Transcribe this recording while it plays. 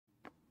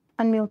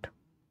Unmute.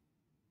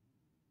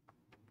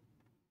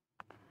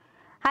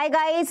 Hi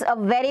guys, a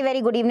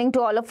very good evening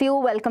to all of you.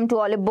 Welcome to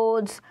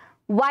Oliveboard's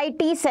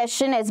YT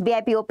session,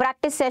 SBI PO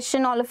practice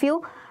session, all of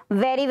you.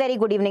 Very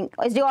good evening.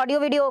 Is the audio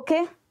video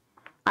okay?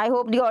 I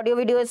hope the audio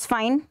video is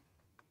fine.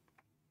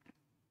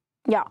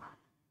 Yeah.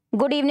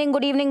 Good evening.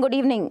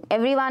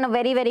 Everyone, a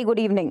very good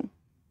evening.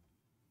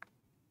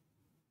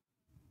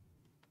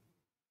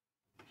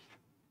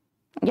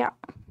 Yeah.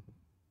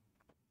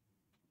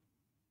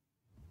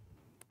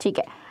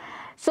 Okay.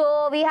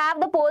 So we have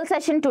the poll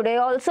session today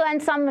also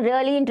and some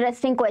really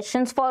interesting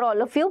questions for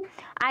all of you.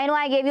 I know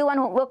I gave you one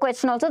homework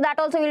question also. That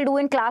also we'll do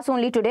in class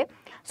only today.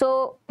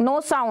 So no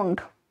sound.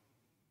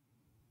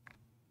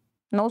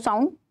 No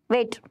sound.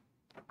 Wait.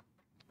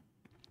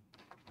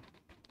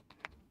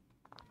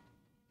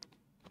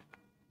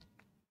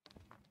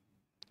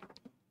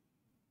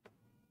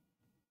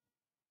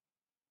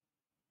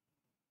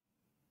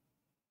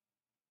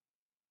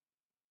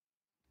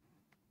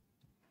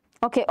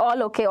 Okay,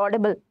 all okay,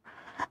 audible.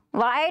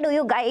 Why do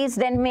you guys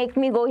then make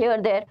me go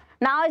here there?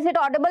 Now is it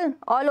audible?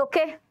 All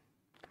okay?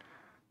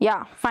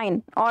 Yeah,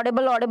 fine.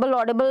 Audible,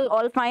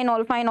 all fine.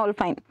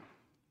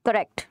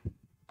 Correct.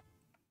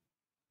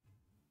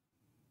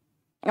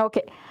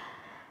 Okay.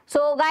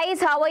 So guys,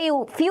 how are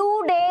you?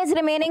 Few days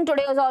remaining.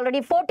 Today is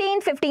already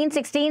 14th, 15th,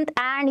 16th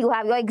and you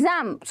have your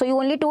exam. So you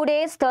only 2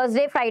 days,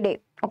 Thursday, Friday.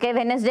 Okay,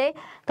 Wednesday,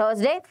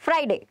 Thursday,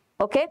 Friday.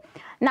 Okay.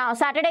 Now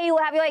Saturday you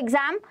have your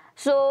exam.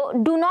 So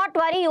do not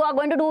worry, you are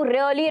going to do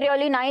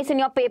really nice in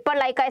your paper.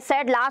 Like I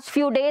said, last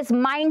few days,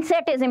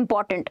 mindset is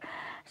important.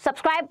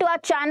 Subscribe to our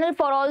channel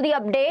for all the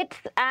updates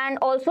and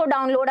also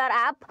download our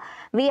app.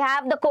 We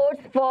have the course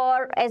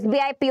for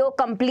SBI PO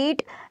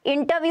complete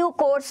interview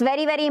course,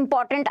 very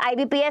important,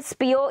 IBPS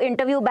PO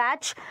interview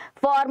batch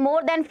for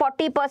more than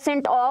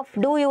 40% off.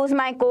 Do use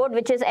my code,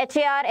 which is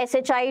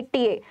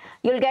HARSHITA.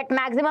 You'll get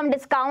maximum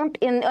discount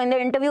in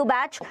the interview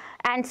batch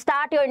and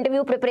start your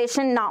interview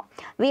preparation now.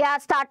 We are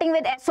starting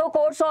with SO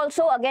course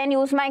also. Again,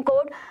 use my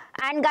code.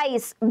 And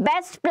guys,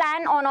 best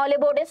plan on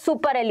Oliveboard is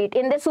Super Elite.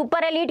 In the Super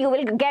Elite, you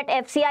will get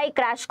FCI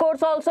crash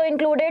course also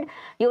included.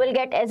 You will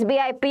get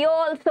SBI PO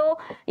also.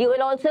 You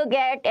will also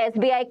get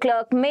SBI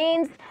Clerk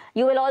mains.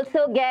 You will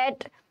also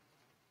get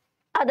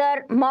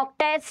other mock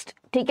test.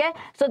 Okay?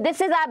 So this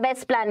is our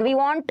best plan. We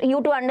want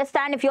you to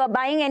understand, if you are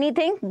buying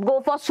anything,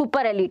 go for Super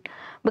Elite,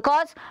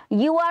 because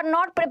you are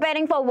not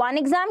preparing for one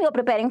exam, you are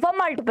preparing for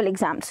multiple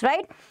exams,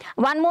 right?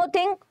 One more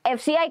thing,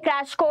 FCI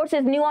crash course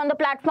is new on the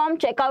platform.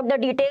 Check out the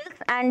details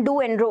and do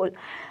enroll.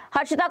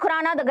 Harshita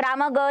Khurana, the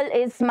grammar girl,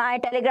 is my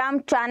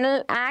Telegram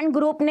channel and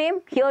group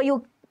name. Here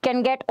you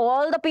can get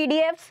all the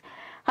PDFs.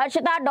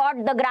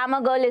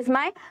 Harshita.thegrammargirl is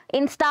my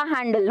Insta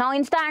handle. Now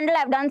Insta handle,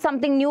 I've done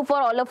something new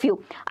for all of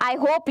you. I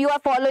hope you are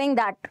following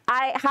that.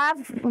 I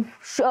have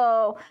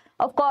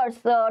of course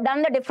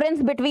done the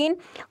difference between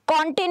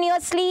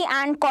continuously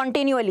and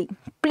continually.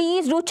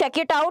 Please do check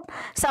it out.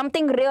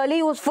 Something really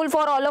useful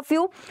for all of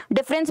you.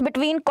 Difference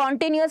between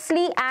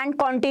continuously and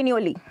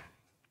continually.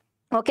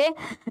 Okay,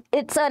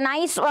 it's a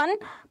nice one.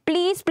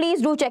 Please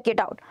do check it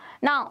out.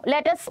 Now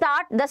let us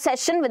start the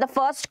session with the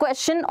first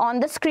question on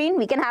the screen.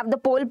 We can have the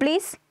poll,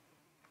 please.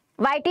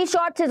 YT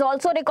Shorts is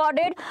also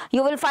recorded.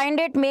 You will find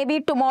it maybe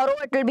tomorrow.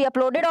 It will be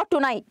uploaded or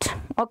tonight.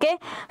 Okay.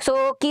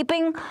 So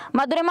keeping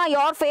Madhurima,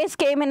 your face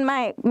came in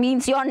my,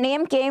 means your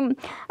name came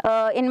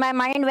in my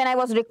mind when I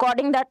was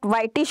recording that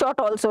YT short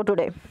also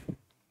today.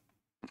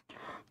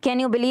 Can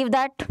you believe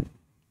that?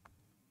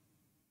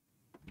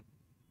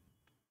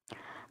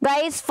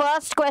 Guys,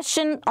 first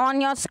question on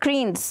your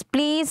screens.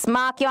 Please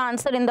mark your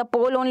answer in the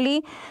poll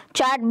only.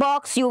 Chat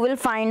box, you will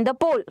find the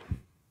poll.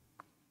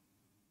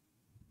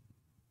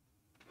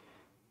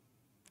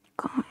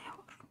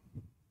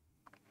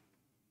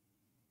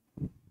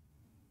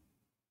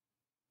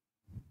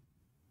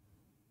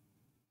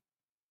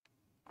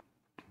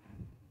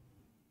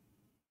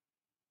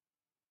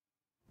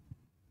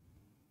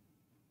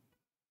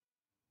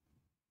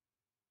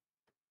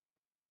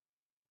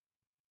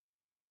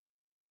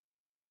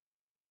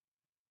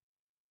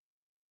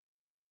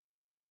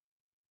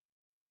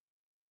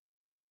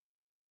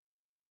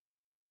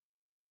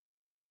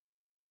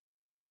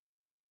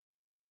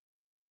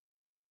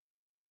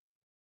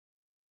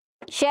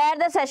 Share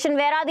the session.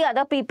 Where are the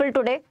other people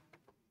today?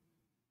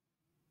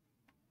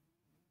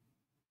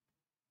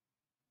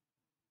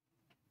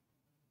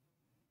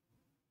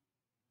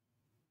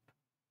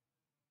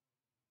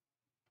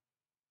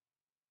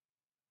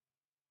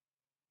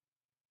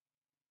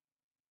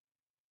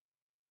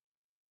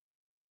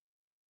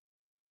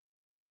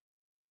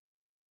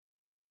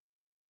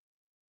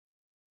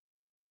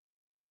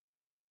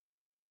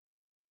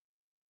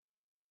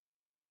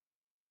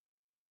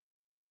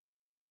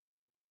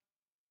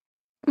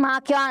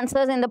 Mark your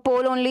answers in the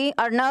poll only.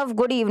 Arnav,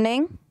 good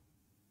evening.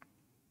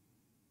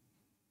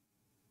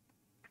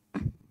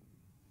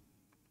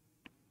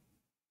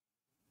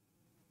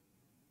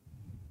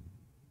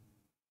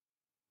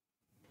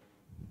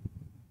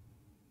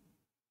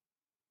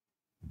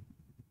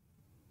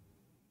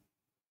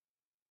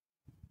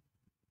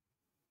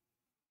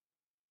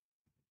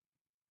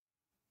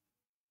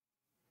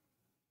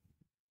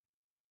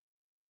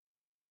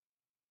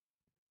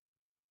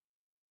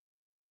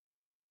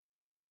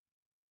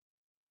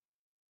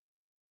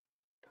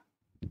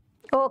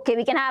 Okay,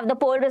 we can have the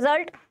poll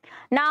result.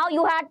 Now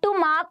you had to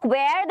mark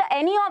where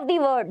any of the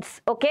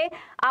words, okay,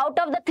 out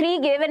of the 3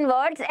 given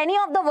words, any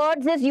of the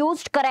words is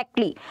used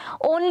correctly.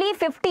 Only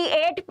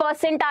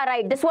 58% are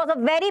right. This was a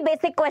very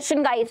basic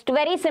question, guys.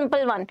 Very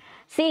simple one.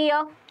 See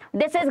here.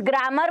 This is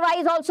grammar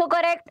wise also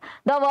correct.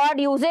 The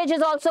word usage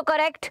is also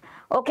correct.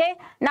 Okay.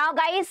 Now,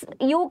 guys,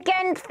 you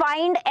can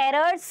find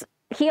errors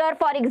here.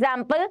 For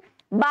example,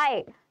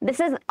 by. This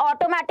is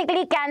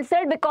automatically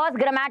cancelled because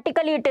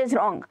grammatically it is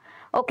wrong.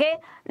 Okay,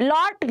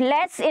 lot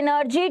less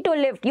energy to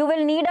lift. You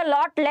will need a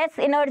lot less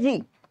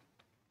energy.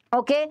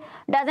 Okay,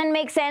 doesn't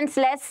make sense,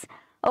 less.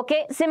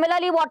 Okay,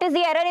 similarly, what is the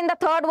error in the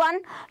third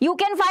one? You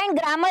can find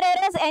grammar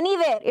errors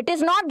anywhere. It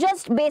is not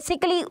just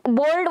basically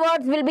bold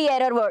words will be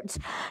error words.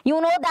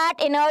 You know that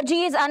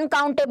energy is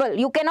uncountable.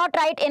 You cannot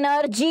write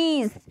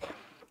energies.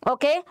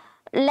 Okay,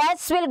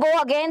 less will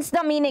go against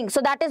the meaning. So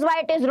that is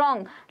why it is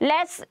wrong.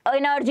 Less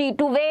energy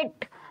to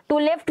weight. To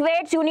lift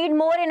weights, you need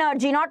more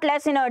energy, not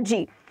less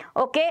energy.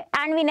 Okay,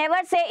 and we never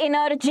say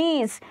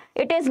energies.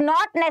 It is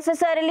not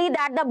necessarily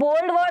that the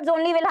bold words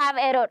only will have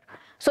error.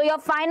 So your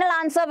final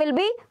answer will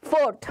be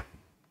 4th.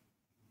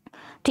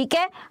 ठीक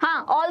है?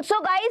 हाँ. Also,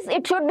 guys,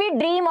 it should be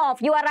dream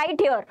of. You are right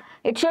here.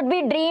 It should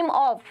be dream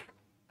of.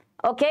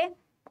 Okay.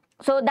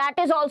 So that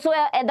is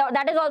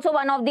also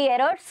one of the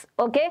errors.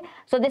 Okay.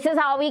 So this is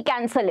how we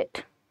cancel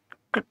it.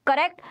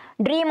 Correct?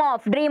 Dream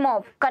of.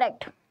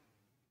 Correct.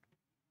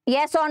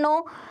 Yes or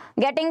no?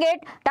 Getting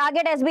it?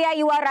 Target SBI,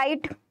 you are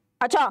right.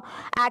 Acha,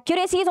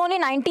 accuracy is only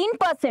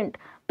 19%.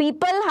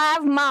 People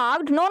have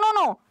marked,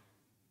 no.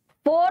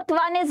 4th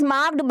one is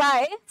marked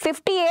by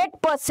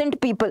 58%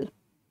 people.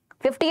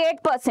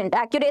 58%.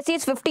 Accuracy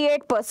is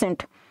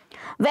 58%.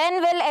 When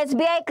will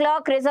SBI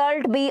clerk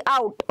result be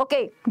out?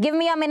 Okay, give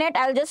me a minute.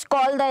 I'll just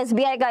call the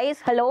SBI guys.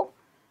 Hello?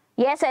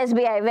 Yes,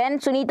 SBI. When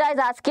Sunita is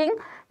asking,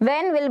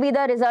 when will be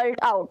the result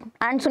out?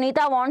 And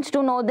Sunita wants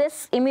to know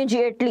this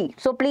immediately.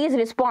 So please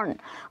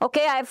respond.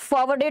 Okay, I've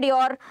forwarded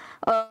your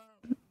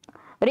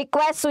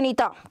request,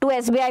 Sunita, to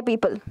SBI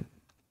people.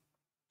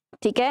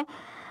 Okay?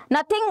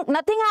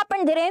 Nothing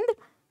happened, Dhirendra.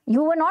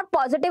 You were not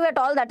positive at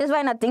all. That is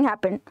why nothing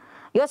happened.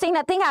 You're saying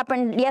nothing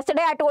happened.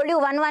 Yesterday I told you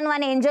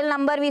 111 angel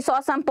number. We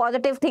saw some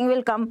positive thing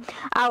will come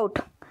out.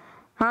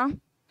 Huh?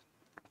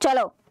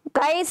 Chalo.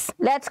 Guys,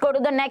 let's go to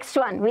the next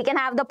one. We can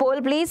have the poll,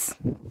 please.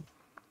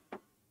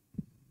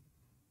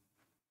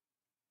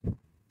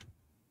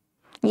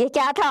 ये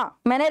क्या था?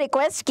 मैंने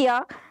request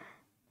किया.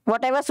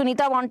 Whatever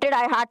Sunita wanted,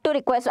 I had to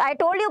request. I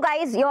told you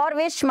guys, your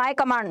wish, my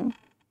command.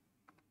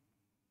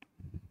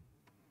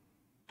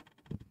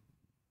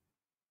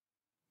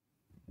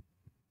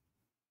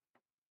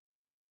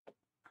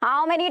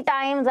 How many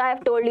times I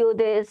have told you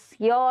this?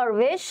 Your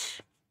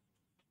wish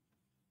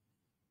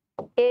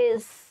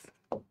is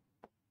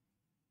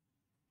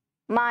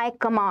my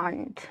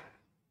command.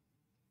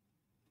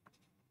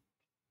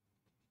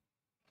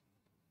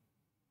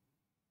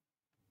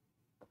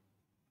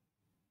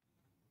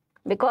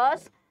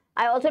 Because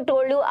I also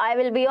told you I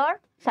will be your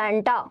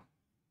Santa.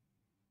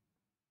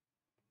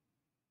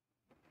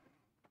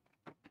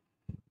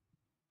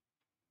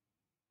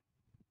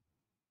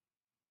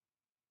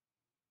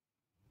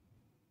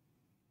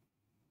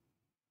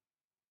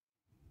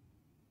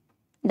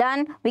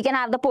 Done. We can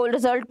have the poll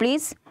result,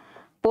 please.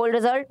 Poll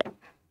result.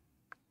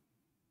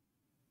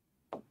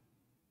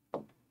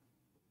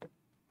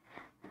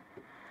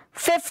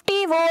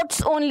 $50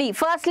 votes only.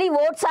 Firstly,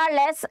 votes are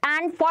less,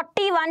 and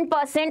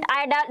 41%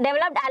 I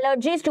developed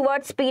allergies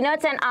towards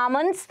peanuts and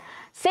almonds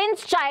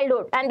since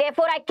childhood, and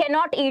therefore I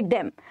cannot eat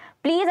them.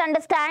 Please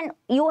understand,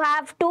 you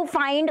have to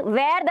find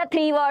where the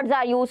 3 words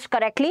are used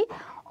correctly.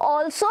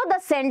 Also, the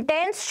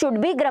sentence should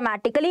be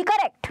grammatically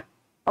correct.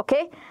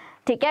 Okay?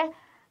 Okay?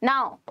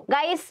 Now,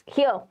 guys,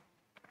 here.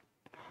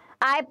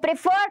 I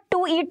prefer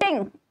to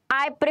eating.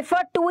 I prefer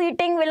to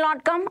eating will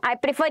not come. I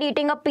prefer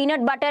eating a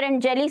peanut butter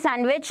and jelly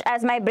sandwich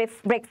as my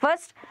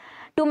breakfast.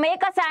 To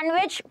make a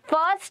sandwich,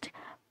 first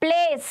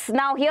place.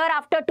 Now here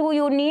after 2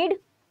 you need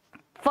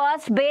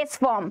first base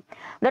form.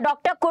 The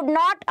doctor could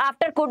not,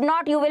 after could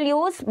not you will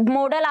use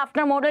modal,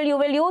 after modal you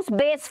will use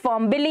base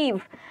form,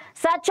 believe.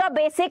 Such a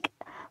basic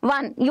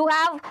one. You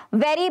have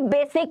very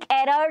basic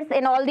errors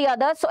in all the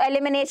others. So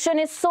elimination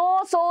is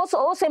so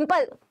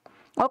simple.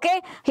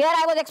 Okay, here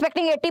I was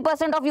expecting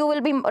 80% of you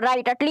will be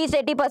right, at least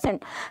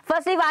 80%.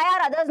 Firstly, why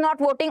are others not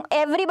voting?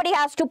 Everybody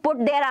has to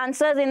put their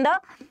answers in the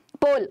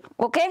poll.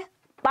 Okay,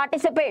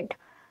 participate.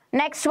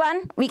 Next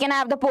one, we can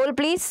have the poll,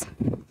 please.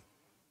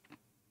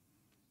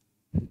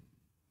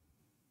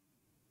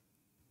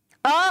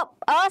 A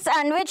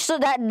sandwich, so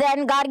that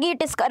then Gargi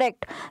it is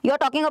correct. You are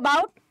talking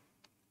about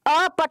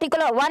a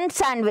particular one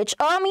sandwich.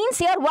 A means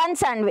here one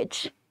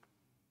sandwich.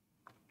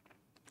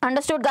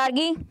 Understood,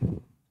 Gargi?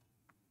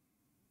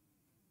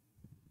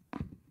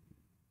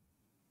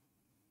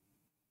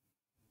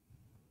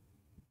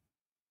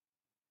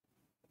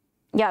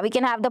 Yeah, we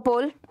can have the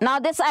poll. Now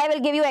this I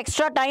will give you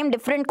extra time,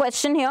 different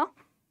question here.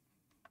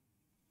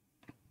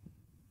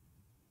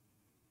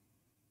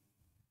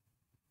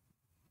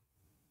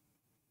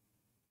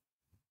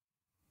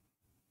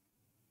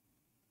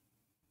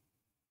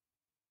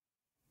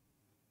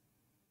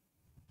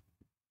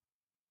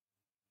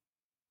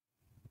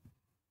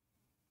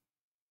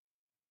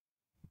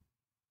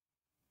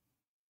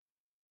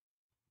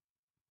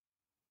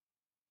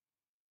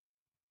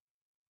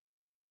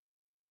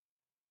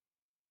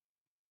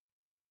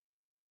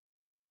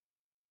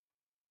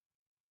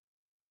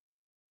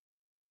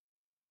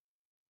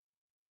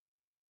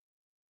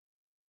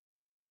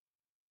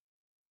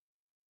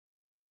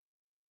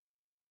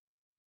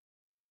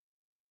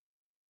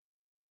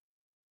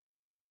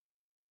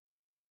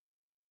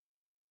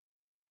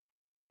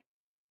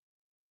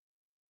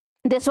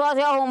 This was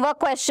your homework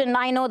question,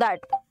 I know that.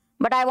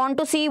 But I want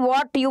to see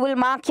what you will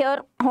mark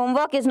here.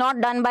 Homework is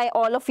not done by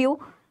all of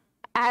you,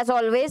 as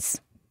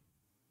always.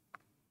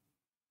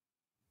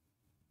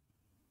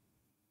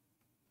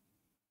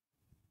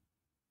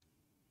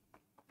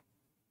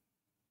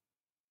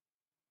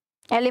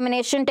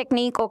 Elimination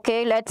technique,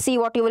 okay, let's see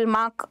what you will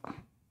mark.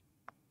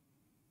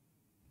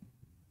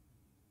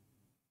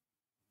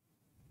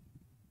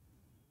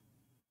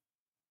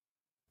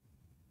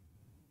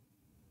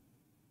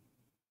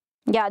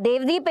 Yeah,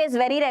 Devdeep is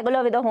very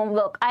regular with the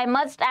homework. I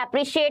must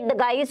appreciate the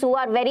guys who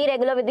are very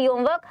regular with the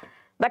homework,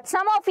 but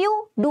some of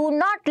you do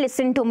not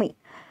listen to me.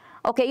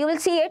 Okay, you will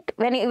see it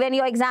when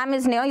your exam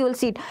is near, you will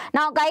see it.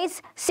 Now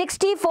guys,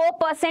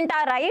 64%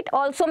 are right,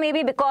 also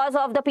maybe because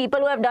of the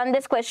people who have done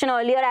this question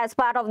earlier as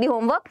part of the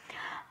homework.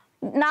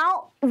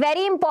 Now,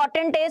 very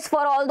important is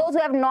for all those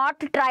who have not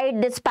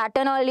tried this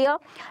pattern earlier,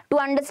 to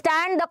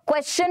understand the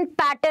question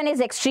pattern is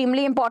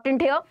extremely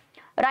important here,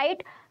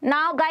 right?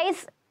 Now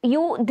guys,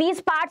 these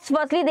parts,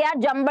 firstly they are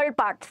jumbled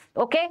parts,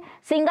 okay?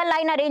 Single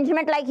line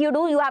arrangement like you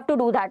do, you have to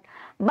do that.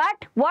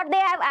 But what they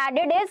have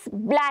added is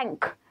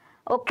blank.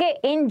 Okay,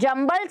 in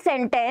jumbled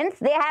sentence,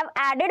 they have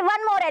added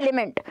one more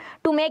element.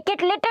 To make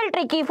it little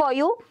tricky for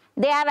you,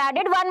 they have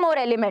added one more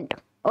element.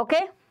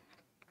 Okay?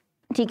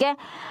 ठीक है?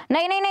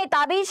 नहीं,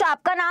 ताबिश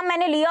आपका नाम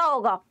मैंने लिया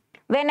होगा.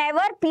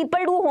 Whenever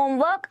people do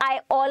homework, I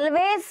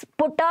always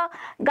put a,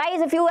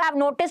 guys, if you have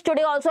noticed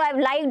today also, I have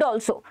liked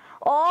also.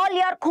 All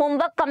your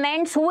homework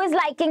comments, who is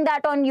liking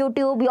that on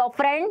YouTube? Your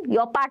friend,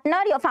 your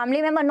partner, your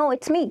family member? No,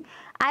 it's me.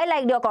 I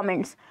liked your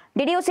comments.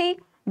 Did you see?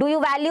 Do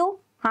you value?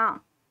 Haan.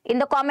 In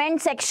the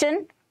comment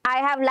section, I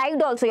have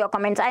liked also your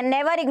comments. I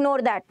never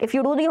ignore that. If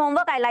you do the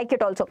homework, I like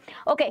it also.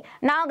 Okay,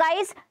 now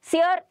guys,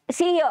 see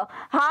here,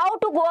 how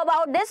to go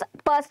about this.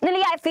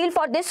 Personally, I feel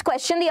for this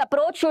question, the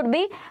approach should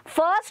be,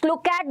 first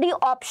look at the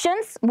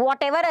options,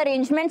 whatever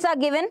arrangements are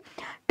given,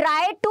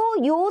 try to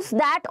use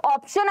that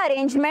option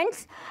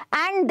arrangements,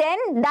 and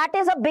then that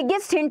is the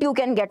biggest hint you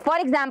can get. For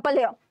example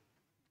here,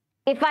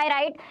 if I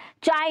write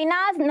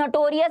China's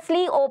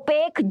notoriously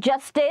opaque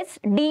justice,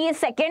 D is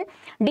second,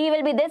 D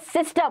will be this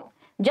system.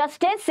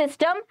 Justice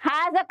system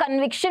has a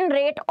conviction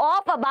rate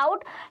of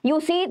about, you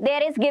see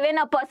there is given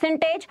a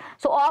percentage,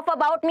 so of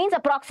about means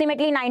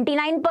approximately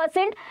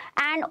 99%,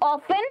 and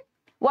often,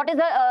 what is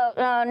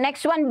the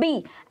next one,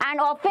 B, and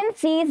often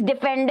sees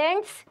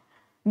defendants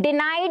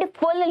denied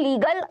full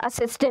legal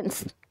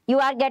assistance. You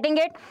are getting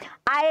it?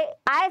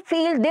 I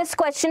feel this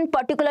question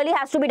particularly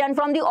has to be done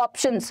from the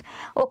options.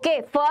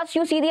 Okay, first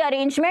you see the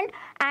arrangement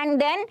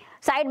and then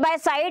side by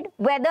side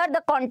whether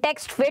the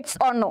context fits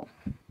or no.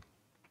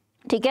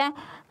 ठीक है?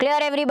 Clear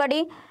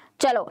everybody?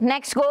 चलो,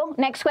 next go.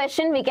 Next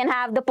question. We can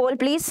have the poll,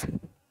 please.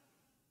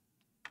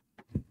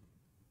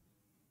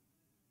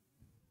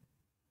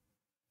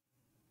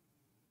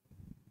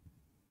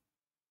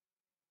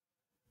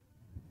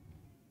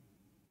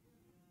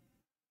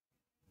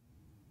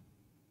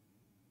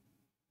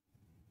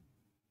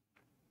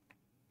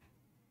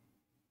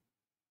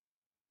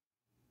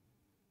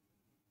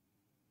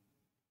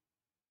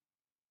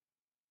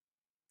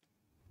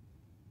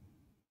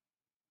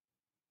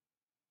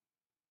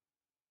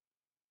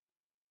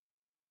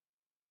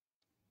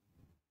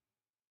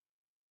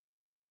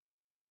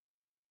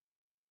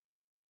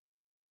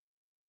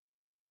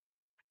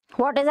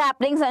 What is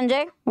happening,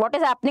 Sanjay? What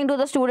is happening to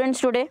the students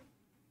today?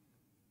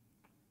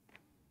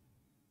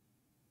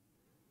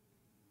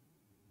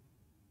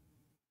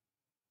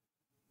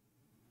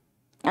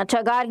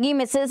 Acha, Gargi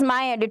misses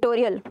my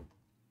editorial.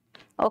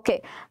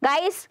 Okay,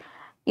 guys,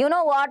 you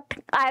know what?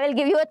 I will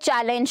give you a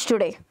challenge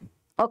today.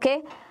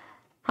 Okay?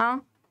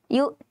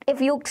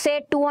 If you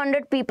say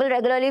 200 people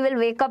regularly will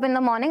wake up in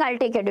the morning, I'll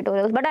take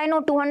editorials. But I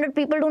know 200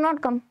 people do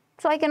not come.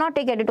 So I cannot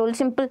take editorials.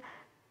 Simple.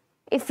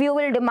 If you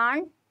will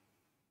demand,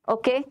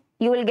 okay,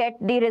 you will get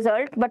the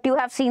result. But you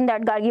have seen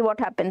that, Gargi, what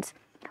happens.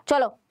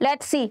 Chalo,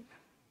 let's see.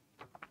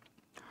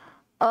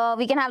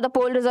 We can have the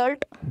poll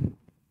result.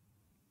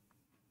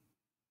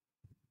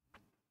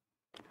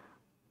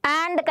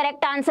 And the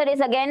correct answer is,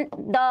 again,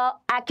 the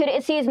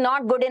accuracy is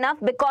not good enough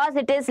because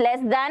it is less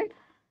than,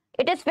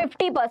 it is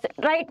 50%,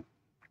 right?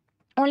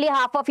 Only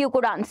half of you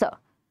could answer.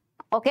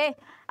 Okay?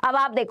 Ab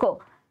aap dekho.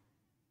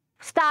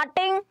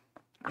 Starting,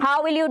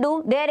 how will you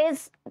do? There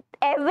is,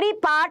 every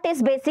part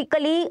is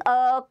basically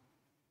a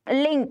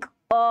link,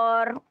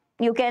 or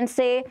you can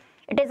say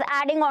it is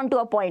adding on to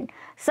a point.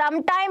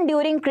 Sometime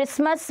during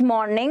Christmas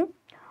morning,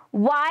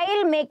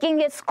 while making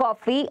his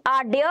coffee,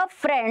 our dear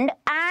friend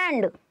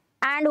and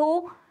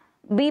who?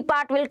 B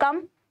part will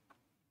come.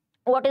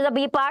 What is the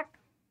B part?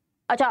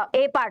 Acha,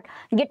 A part.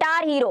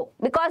 Guitar hero.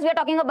 Because we are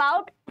talking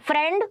about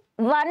friend.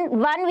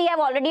 One we have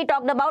already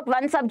talked about,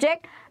 one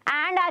subject.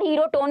 And our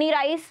hero Tony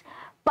Rice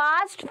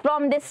passed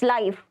from this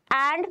life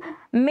and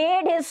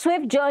made his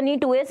swift journey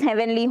to his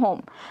heavenly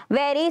home.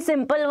 Very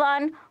simple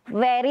one.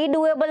 Very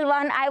doable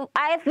one.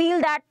 I feel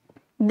that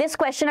this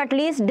question at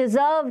least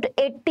deserved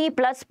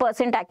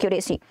 80+%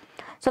 accuracy.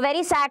 So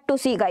very sad to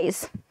see,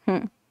 guys.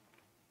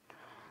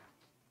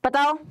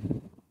 बताओ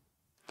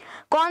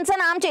कौन सा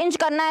नाम change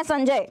करना है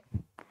संजय?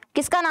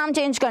 किसका नाम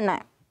change करना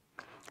है,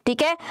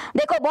 ठीक है।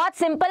 देखो बहुत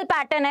सिंपल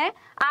पैटर्न है,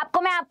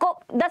 मैं आपको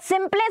the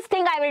simplest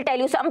thing I will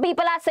tell you. Some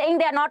people are saying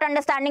they are not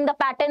understanding the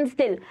pattern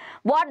still.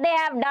 What they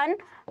have done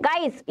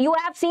guys, you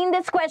have seen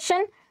this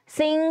question,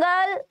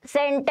 single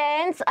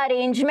sentence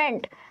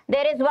arrangement.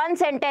 There is one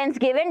sentence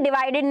given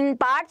divided in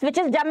parts which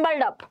is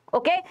jumbled up.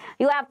 Okay,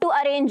 you have to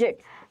arrange it.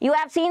 You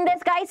have seen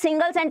this guys,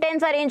 single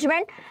sentence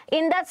arrangement.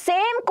 In the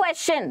same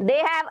question they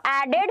have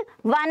added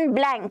one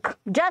blank,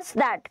 just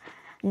that.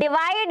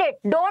 Divide it.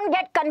 Don't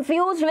get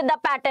confused with the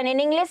pattern.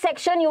 In English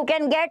section you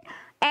can get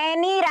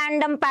any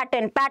random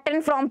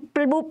pattern from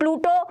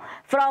Pluto,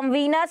 from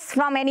Venus,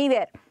 from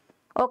anywhere.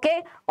 Okay,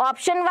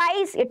 option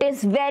wise it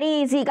is very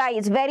easy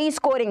guys, very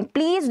scoring.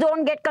 Please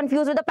don't get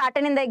confused with the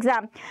pattern in the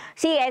exam.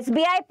 See,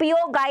 SBI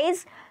PO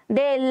guys,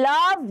 they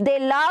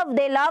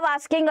love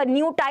asking a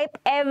new type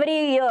every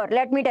year,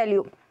 let me tell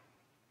you.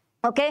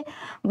 Okay,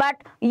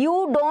 but you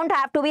don't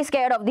have to be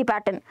scared of the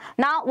pattern.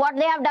 Now what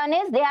they have done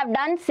is they have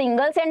done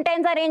single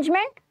sentence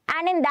arrangement,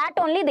 and in that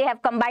only they have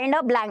combined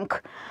a blank.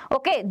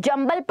 Okay,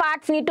 jumble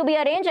parts need to be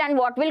arranged and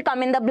what will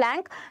come in the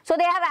blank. So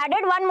they have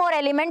added one more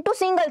element to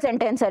single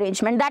sentence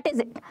arrangement. That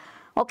is it.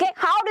 Okay,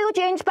 how do you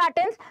change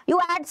patterns? You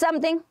add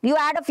something, you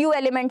add a few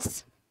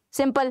elements.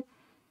 Simple.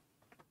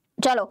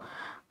 Chalo.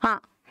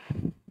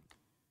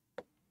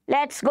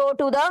 Let's go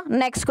to the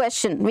next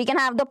question. We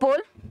can have the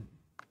poll.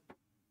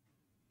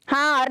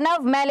 हाँ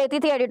अर्नव, मैं लेती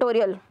थी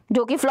editorial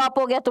जो कि flop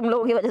हो गया तुम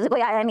लोगों की वजह से,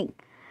 कोई आया नहीं.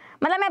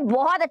 मतलब मैं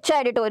बहुत अच्छा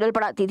एडिटोरियल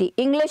पढ़ाती थी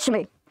इंग्लिश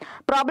में.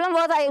 Problem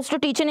was I used to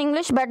teach in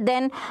English but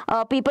then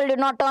people did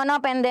not turn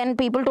up and then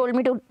people told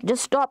me to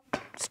just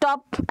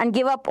stop and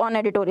give up on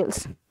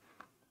editorials.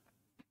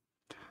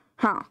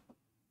 हाँ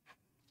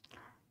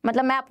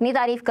मतलब मैं अपनी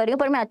तारीफ कर रही हूँ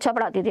पर मैं अच्छा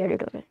पढ़ाती थी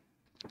एडिटोरियल.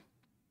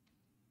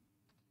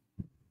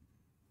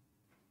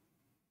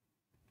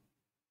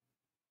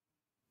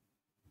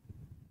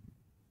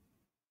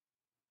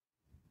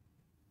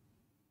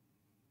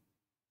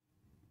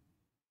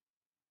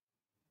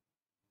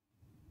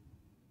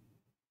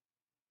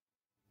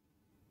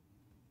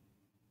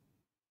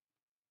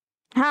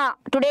 हाँ,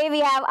 today we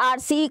have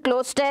RC,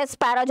 close test,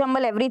 para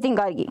jumble, everything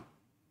Gargi.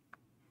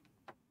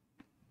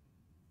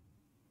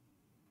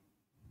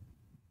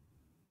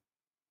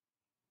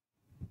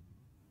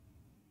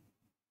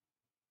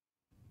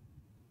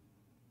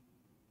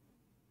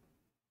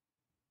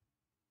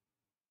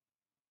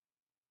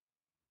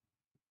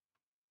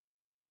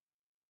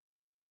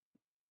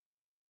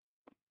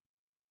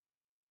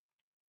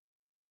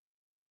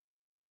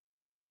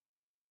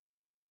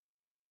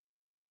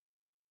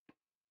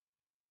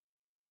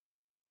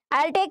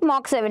 I'll take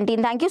mock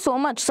 17. Thank you so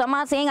much. Some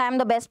are saying I am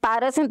the best.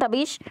 Paras and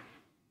Tabish.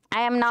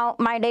 I am now.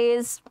 My day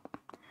is.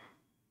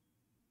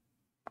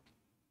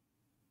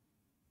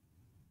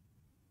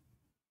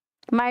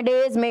 My day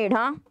is made,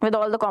 huh? With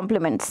all the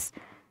compliments.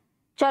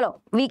 Chalo,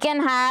 we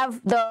can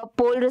have the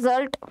poll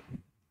result.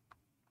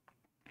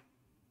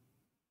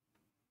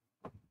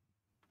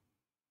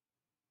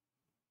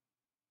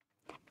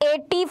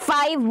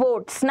 $85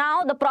 votes.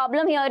 Now the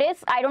problem here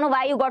is, I don't know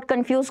why you got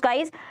confused,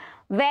 guys.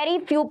 Very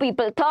few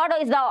people. Third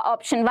is the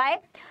option. Why?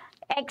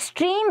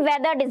 Extreme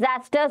weather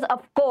disasters,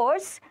 of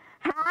course,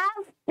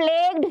 have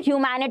plagued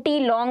humanity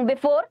long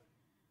before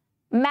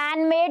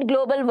man-made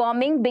global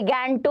warming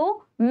began to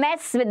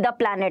mess with the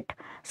planet.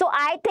 So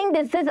I think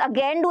this is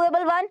again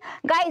doable one.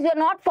 Guys, you're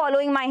not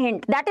following my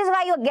hint. That is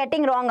why you're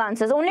getting wrong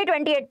answers. Only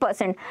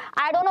 28%.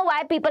 I don't know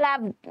why people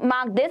have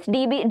marked this.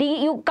 D,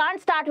 you can't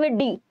start with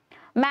D.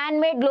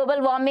 Man-made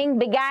global warming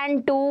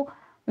began to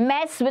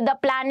mess with the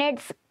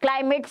planet's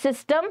climate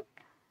system.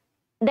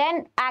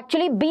 Then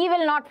actually B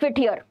will not fit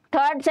here.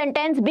 Third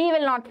sentence, B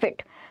will not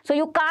fit. So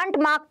you can't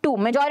mark 2.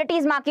 Majority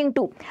is marking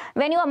 2.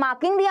 When you are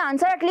marking the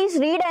answer, at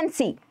least read and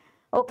see.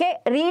 Okay,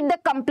 read the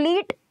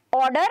complete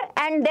order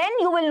and then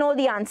you will know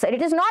the answer.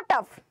 It is not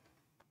tough.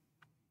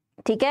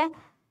 ठीक है?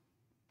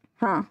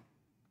 हाँ.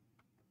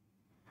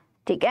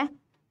 ठीक है?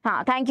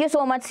 हाँ. Thank you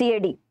so much,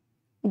 CAD.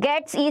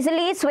 Gets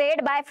easily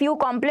swayed by few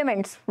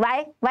compliments.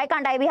 Why? Why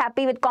can't I be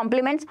happy with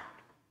compliments?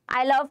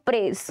 I love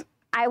praise.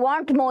 I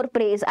want more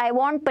praise. I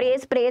want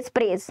praise, praise,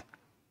 praise.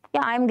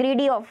 Yeah, I am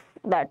greedy of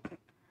that.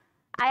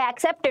 I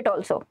accept it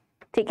also.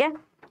 ठीक है?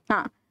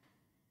 हाँ.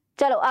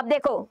 चलो अब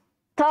देखो.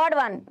 Third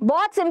one.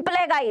 बहुत simple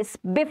है guys.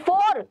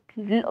 Before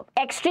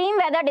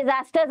extreme weather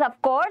disasters,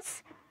 of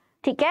course,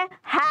 ठीक है?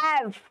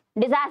 Have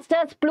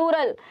disasters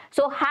plural.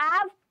 So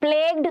have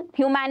plagued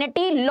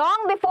humanity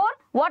long before.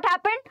 What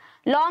happened?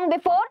 Long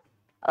before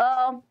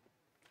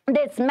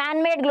this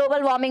man-made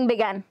global warming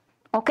began.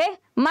 Okay?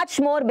 Much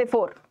more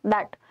before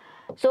that.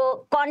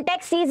 So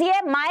context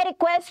easier. My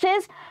request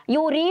is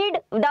you read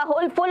the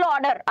whole full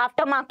order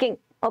after marking.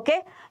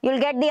 Okay, you'll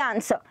get the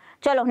answer.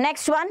 Chalo,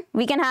 next one.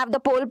 We can have the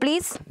poll,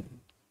 please.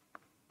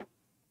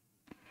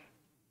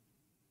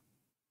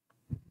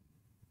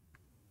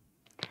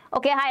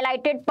 Okay,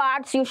 highlighted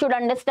parts you should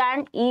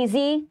understand.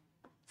 Easy,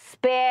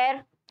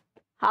 spare,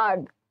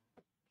 hard,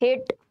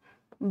 hit,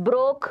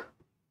 broke,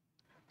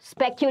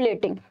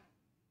 speculating.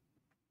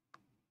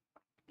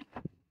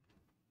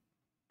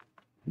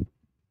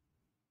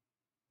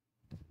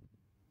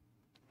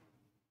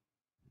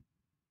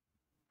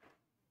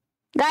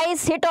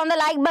 Guys, hit on the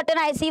like button.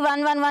 I see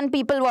 111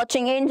 people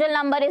watching. Angel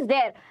number is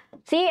there.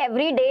 See,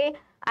 every day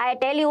I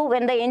tell you,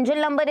 when the angel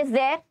number is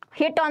there,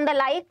 hit on the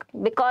like,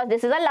 because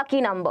this is a lucky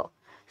number.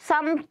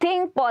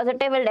 Something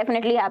positive will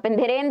definitely happen.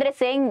 Dhirendra is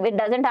saying it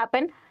doesn't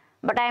happen,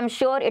 but I am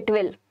sure it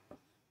will.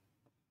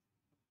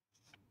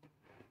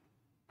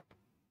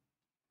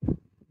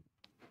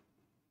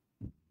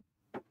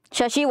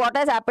 Shashi, what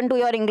has happened to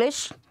your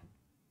English?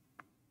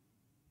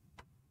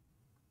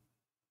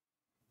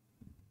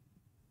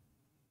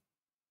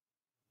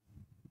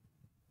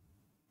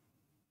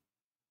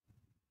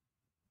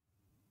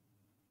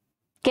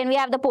 Can we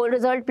have the poll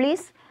result,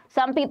 please?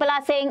 Some people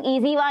are saying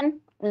easy one.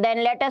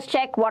 Then let us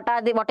check what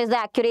is the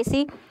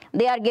accuracy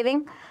they are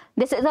giving.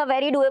 This is a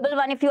very doable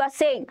one if you are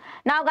saying.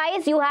 Now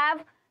guys, you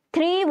have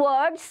 3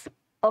 words.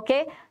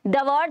 Okay,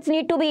 the words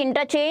need to be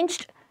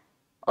interchanged.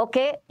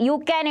 Okay, you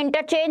can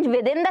interchange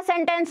within the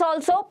sentence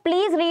also.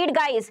 Please read,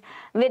 guys,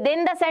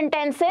 within the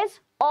sentences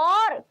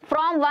or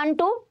from 1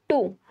 to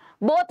 2.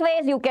 Both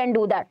ways you can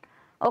do that.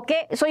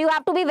 Okay, so you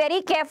have to be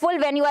very careful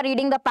when you are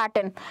reading the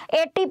pattern.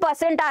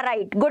 80% are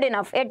right. Good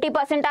enough.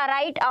 80% are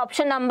right.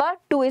 Option number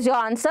 2 is your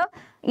answer.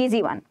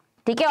 Easy one.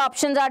 Okay,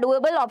 options are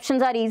doable.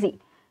 Options are easy.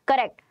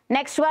 Correct.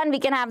 Next one, we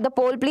can have the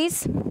poll,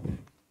 please.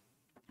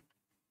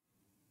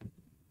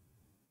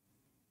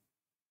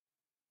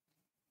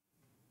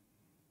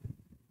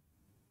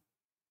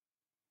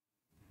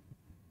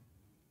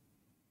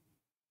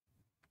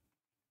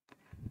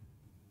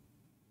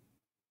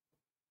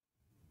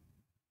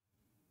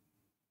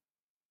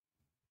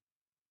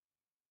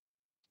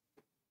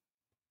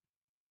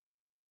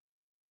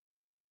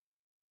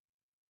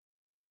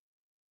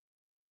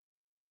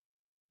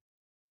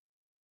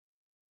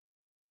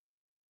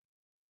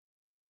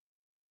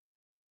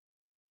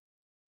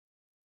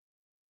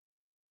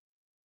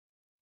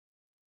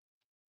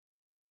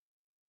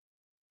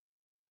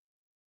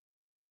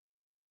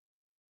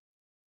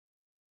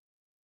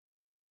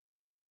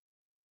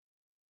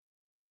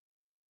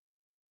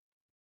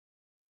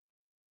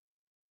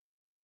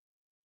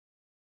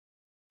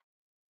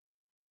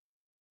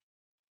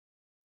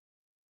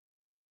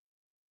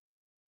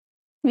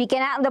 We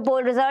can have the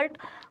poll result.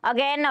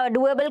 Again, a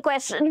doable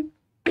question.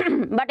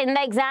 But in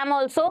the exam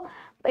also,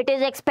 it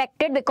is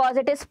expected, because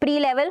it is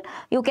pre-level.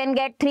 You can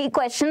get 3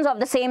 questions of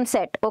the same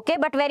set. Okay,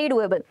 but very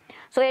doable.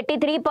 So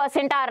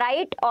 83% are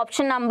right.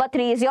 Option number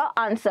 3 is your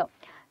answer.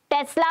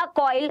 Tesla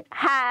coil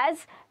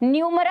has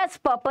numerous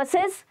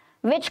purposes,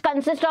 which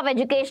consist of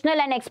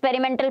educational and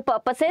experimental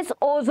purposes.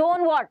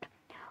 Ozone what?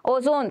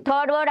 Ozone.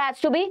 Third word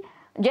has to be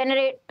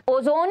generate.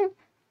 Ozone.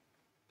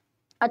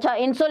 Acha,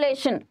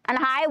 insulation and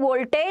high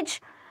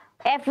voltage.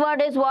 F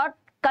word is what?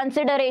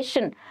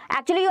 Consideration.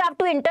 Actually, you have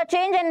to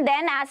interchange, and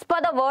then as per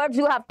the words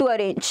you have to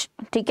arrange.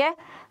 Okay?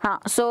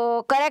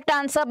 So correct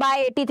answer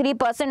by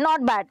 83%.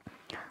 Not bad.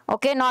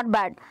 Okay, not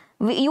bad.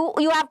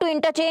 You have to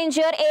interchange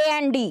here A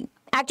and D.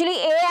 Actually,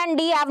 A and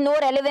D have no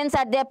relevance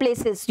at their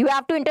places. You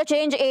have to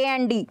interchange A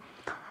and D.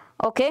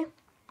 Okay?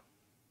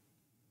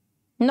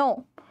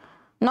 No,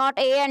 not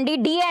A and D.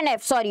 D and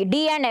F. Sorry,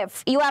 D and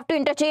F. You have to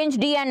interchange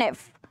D and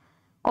F.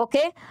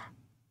 Okay?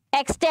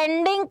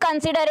 Extending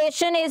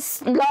consideration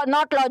is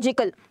not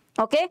logical.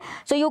 Okay,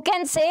 so you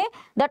can say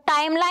the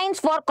timelines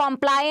for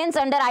compliance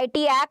under IT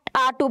Act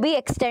are to be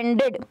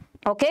extended.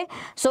 Okay,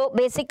 so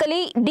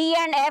basically D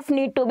and F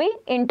need to be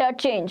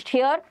interchanged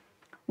here.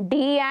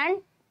 D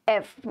and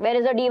F. Where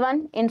is the D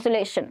one?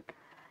 Insulation.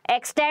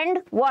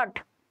 Extend what?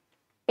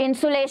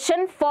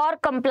 Insulation for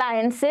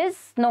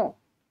compliances. No.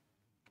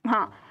 D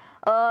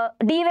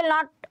will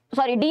not.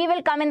 Sorry, D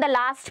will come in the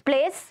last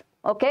place.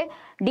 Okay,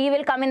 D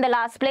will come in the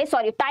last place.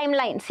 Sorry,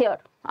 timelines here.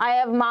 I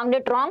have marked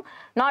it wrong.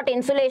 Not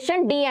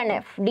insulation, D and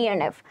F. D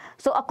and F.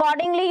 So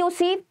accordingly, you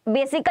see,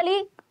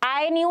 basically,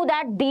 I knew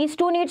that these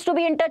two needs to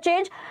be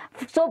interchanged.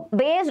 So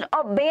based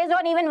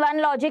on even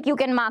one logic, you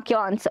can mark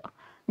your answer.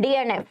 D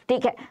and F.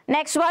 Okay.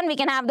 Next one, we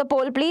can have the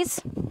poll,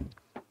 please.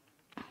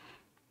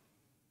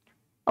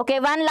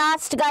 Okay, one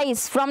last,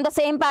 guys, from the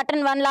same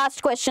pattern, one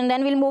last question.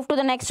 Then we'll move to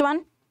the next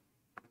one.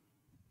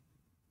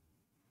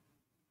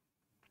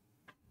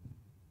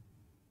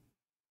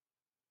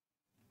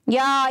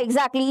 Yeah,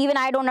 exactly. Even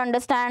I don't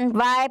understand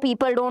why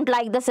people don't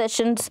like the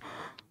sessions.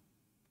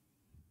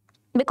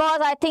 Because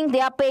I think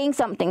they are paying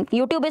something.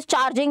 YouTube is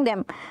charging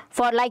them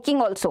for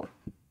liking also.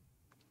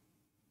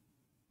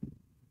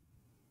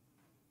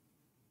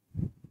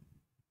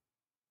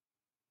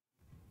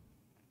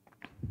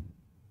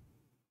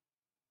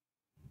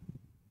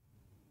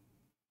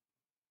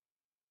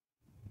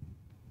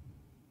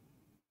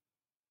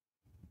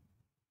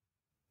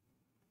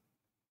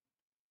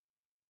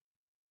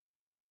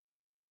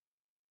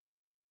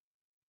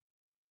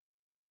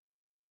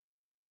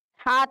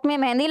 हाथ में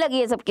मेहंदी लगी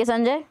है सबके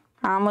संजय.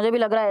 हाँ, मुझे भी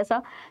लग रहा है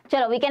ऐसा.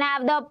 चलो, we can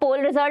have the poll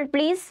result,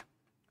 please.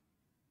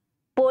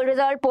 Poll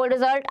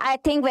result. I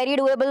think very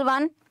doable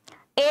one.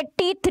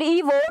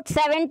 83 votes,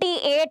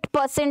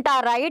 78%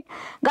 are right.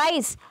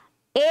 Guys,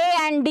 A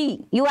and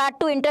D, you had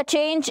to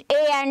interchange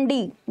A and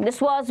D.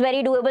 This was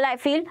very doable, I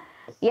feel.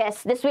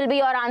 Yes, this will be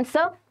your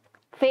answer.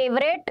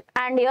 favorite,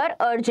 and here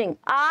urging.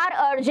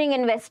 Are urging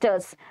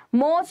investors.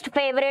 Most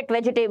favorite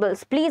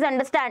vegetables. Please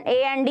understand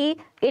A and D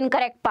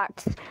incorrect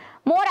parts.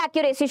 More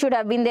accuracy should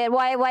have been there.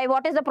 Why?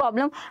 What is the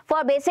problem?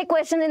 For basic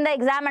questions in the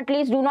exam, at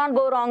least do not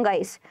go wrong,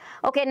 guys.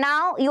 Okay,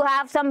 now you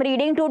have some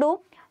reading to do,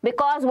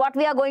 because what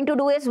we are going to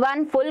do is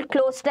one full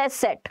closed test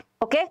set.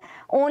 Okay,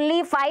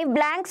 only 5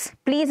 blanks.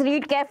 Please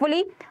read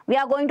carefully. We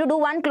are going to do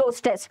one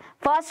closed test.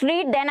 First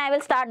read, then I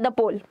will start the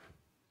poll.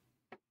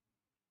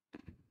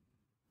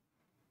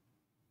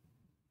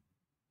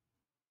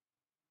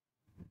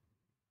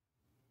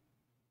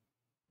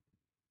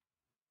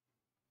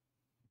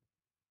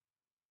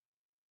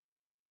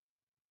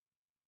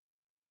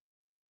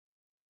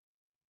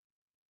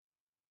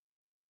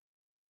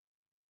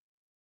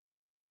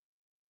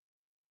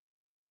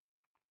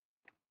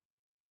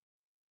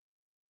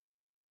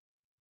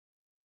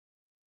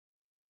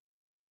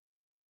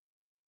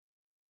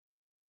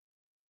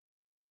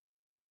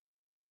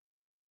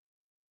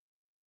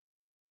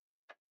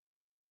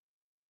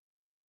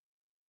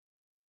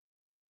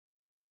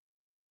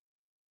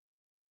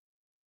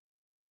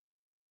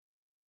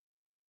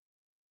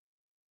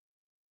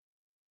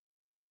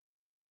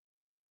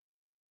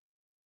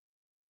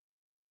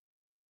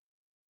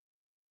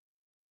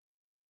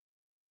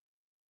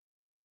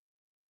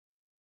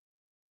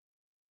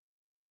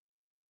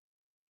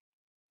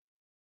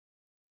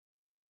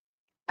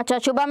 Acha,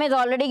 Shubham is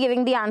already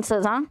giving the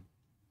answers, huh?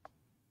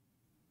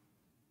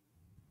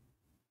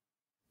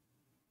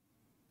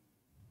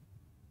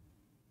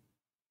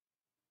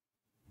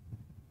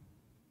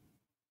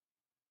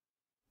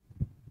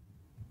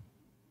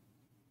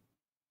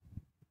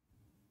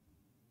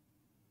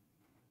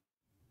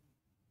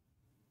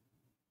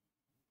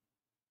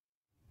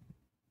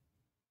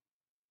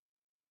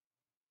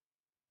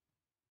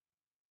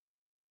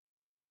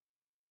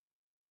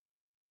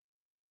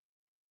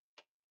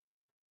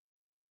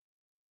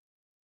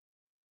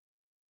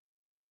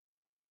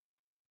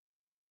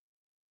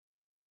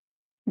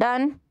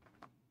 Done.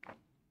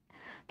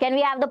 Can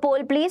we have the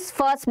poll, please?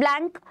 First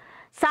blank.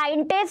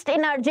 Scientists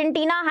in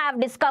Argentina have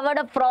discovered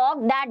a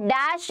frog that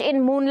dash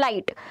in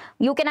moonlight.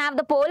 You can have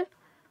the poll.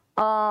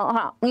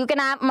 You can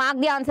mark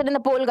the answer in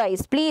the poll,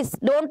 guys. Please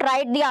don't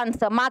write the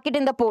answer. Mark it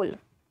in the poll.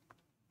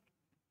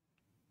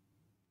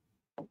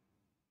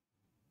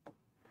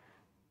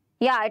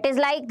 Yeah, it is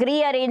like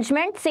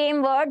rearrangement.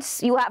 Same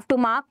words you have to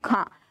mark.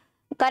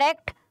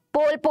 Correct.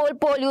 Poll.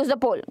 Use the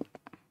poll.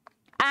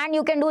 And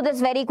you can do this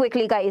very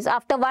quickly, guys,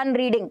 after one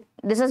reading.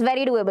 This is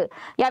very doable.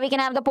 Yeah, we can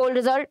have the poll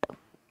result.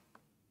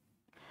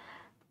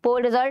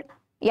 Poll result.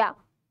 Yeah.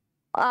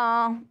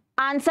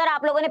 Answer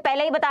आप लोगों ने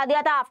पहले ही बता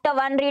दिया था. After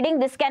one reading,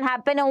 this can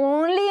happen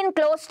only in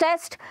closed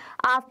test.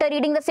 After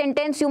reading the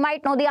sentence, you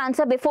might know the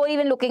answer before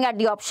even looking at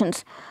the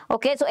options.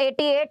 Okay, so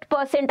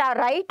 88% are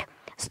right.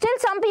 Still,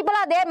 some people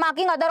are there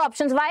marking other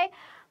options. Why?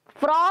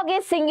 Frog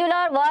is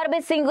singular, verb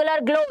is singular,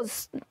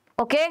 glows.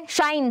 Okay,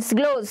 shines,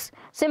 glows.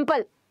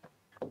 Simple.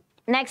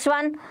 Next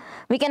one,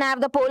 we can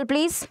have the poll,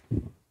 please.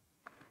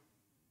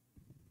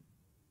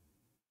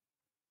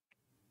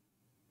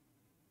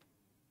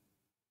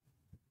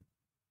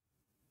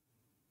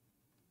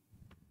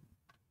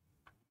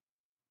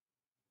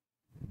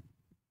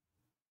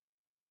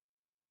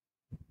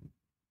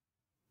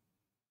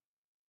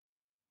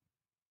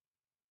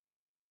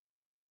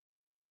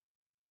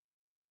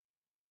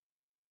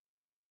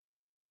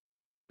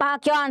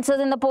 Mark your answers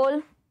in the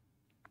poll.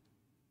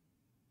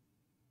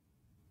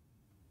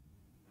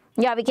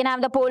 Yeah, we can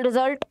have the poll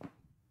result.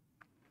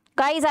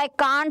 Guys, I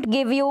can't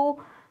give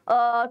you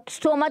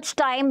so much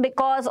time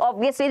because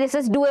obviously this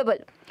is doable.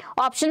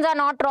 Options are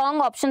not wrong.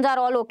 Options are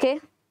all okay.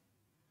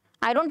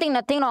 I don't think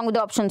nothing wrong with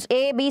the options.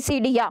 A, B, C,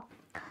 D, yeah.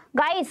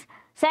 Guys,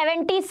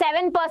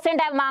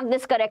 77% have marked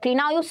this correctly.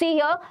 Now you see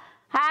here,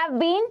 have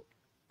been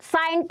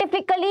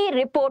scientifically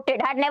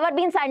reported. Had never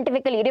been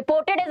scientifically.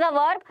 Reported is a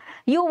verb.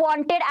 You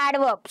wanted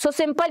adverb. So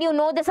simple, you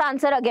know this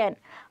answer again.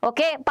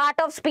 Okay, part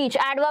of speech,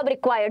 adverb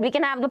required. We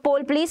can have the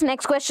poll, please.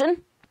 Next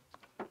question.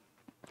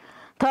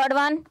 Third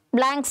one,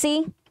 blank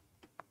C.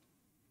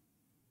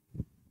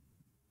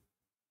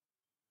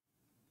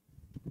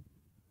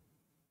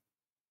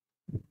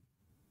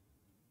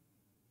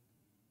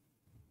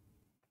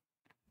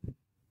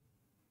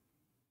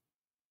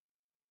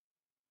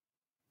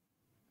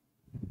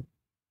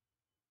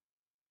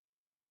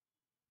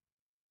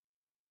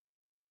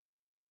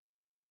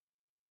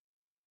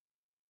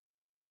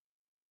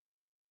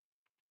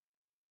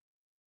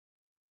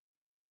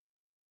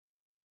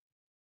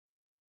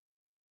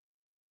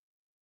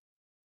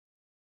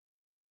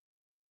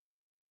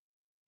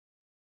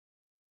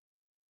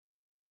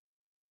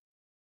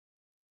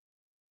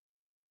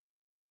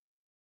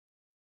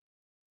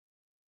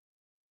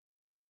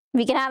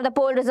 We can have the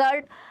poll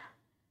result.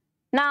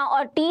 Now,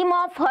 a team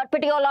of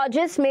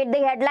herpetologists made the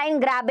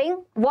headline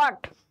grabbing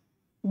what?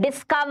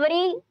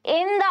 Discovery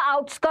in the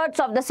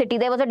outskirts of the city.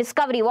 There was a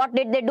discovery. What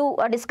did they do?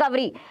 A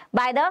discovery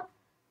by the,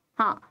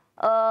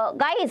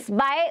 guys,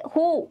 by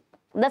who?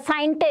 the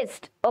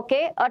scientist,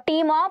 okay, a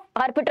team of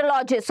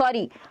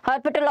herpetologists,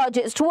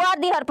 herpetologists. Who are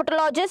the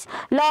herpetologists?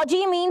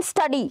 Logy means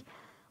study,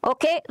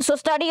 okay, so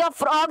study of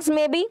frogs,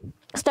 maybe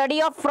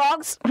study of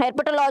frogs.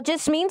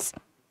 Herpetologist means,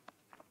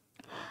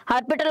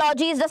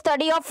 herpetology is the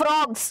study of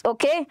frogs,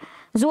 okay.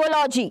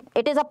 Zoology,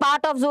 it is a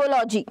part of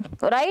zoology,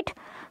 right?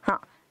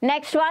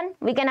 Next one,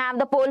 we can have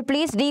the poll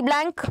please. D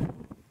blank.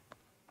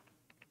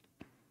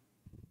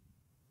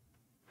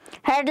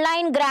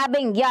 Headline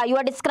grabbing, yeah, you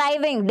are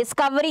describing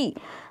discovery.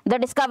 The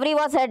discovery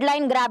was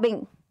headline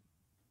grabbing.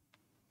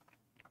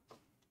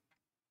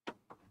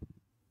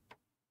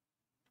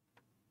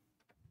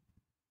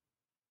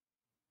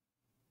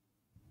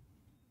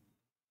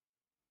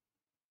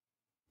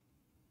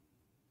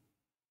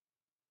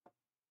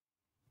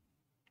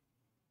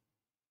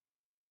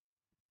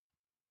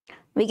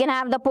 We can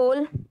have the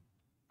poll.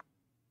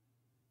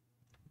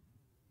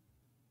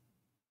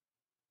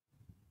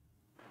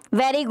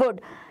 Very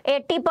good.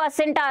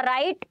 80% are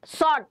right.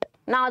 Sought.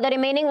 Now the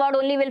remaining word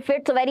only will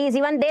fit. So very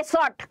easy one. They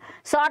sought.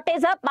 Sought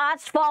is a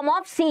past form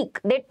of seek.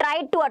 They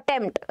tried to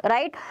attempt,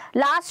 right?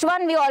 Last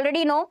one we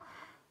already know.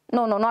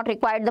 No, not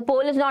required. The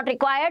poll is not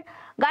required.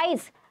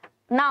 Guys,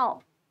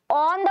 now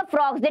on the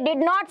frogs, they did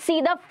not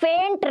see the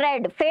faint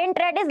red. Faint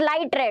red is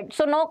light red.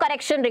 So no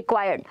correction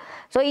required.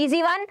 So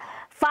easy one.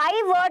 5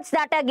 words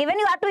that are given,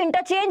 you have to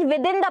interchange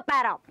within the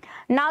para.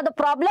 Now the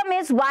problem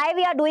is why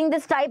we are doing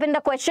this type in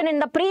the question. In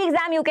the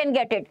pre-exam you can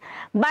get it,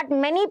 but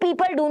many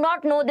people do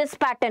not know this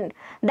pattern.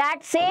 That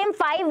same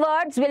 5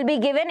 words will be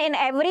given in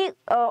every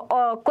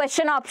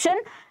question option,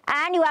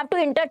 and you have to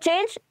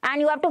interchange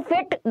and you have to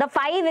fit the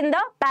 5 in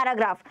the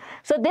paragraph.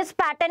 So this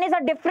pattern is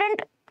a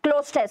different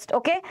close test,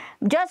 okay.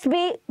 Just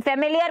be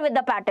familiar with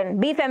the pattern.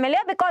 Be familiar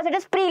because it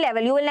is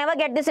pre-level. You will never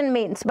get this in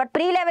mains, but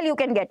pre-level you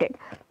can get it,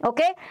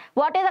 okay.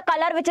 What is a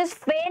color which is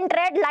faint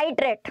red, light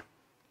red?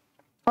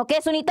 Okay,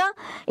 Sunita,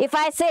 if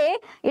I say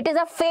it is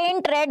a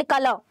faint red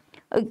color,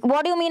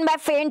 what do you mean by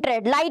faint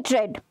red? Light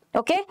red,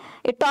 okay.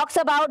 It talks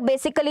about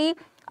basically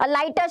a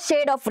lighter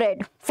shade of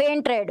red,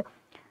 faint red,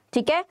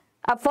 okay.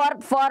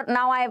 For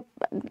now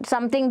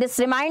this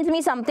reminds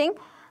me something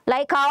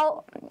like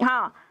how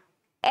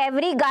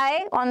every guy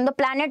on the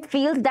planet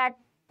feels that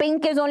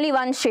pink is only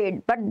one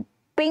shade, but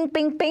pink,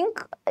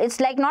 it's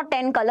like not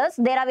 10 colors.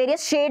 There are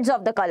various shades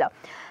of the color.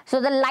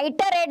 So the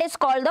lighter red is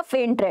called the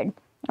faint red,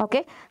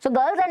 okay. So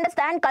girls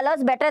understand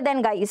colors better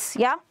than guys,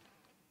 yeah.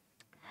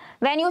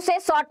 When you say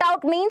sought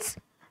out means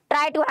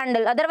try to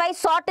handle. Otherwise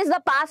sought is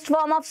the past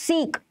form of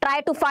seek.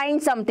 Try to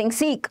find something,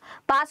 seek.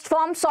 Past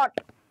form sought,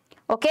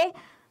 okay.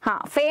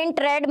 Faint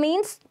red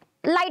means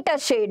lighter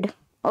shade,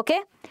 okay.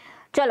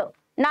 Chalo.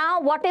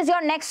 Now, what is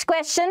your next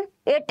question?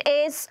 It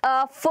is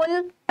a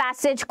full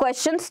passage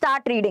question.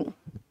 Start reading.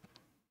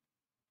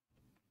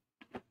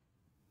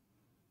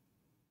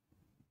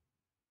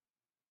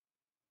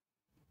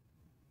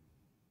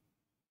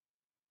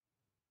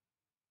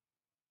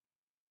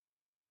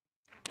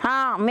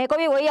 हाँ, मेरे को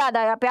भी वही याद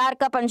आया, प्यार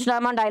का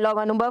पंचनामा dialogue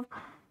अनुभव.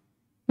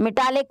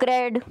 Metallic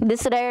red,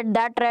 this red,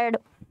 that red.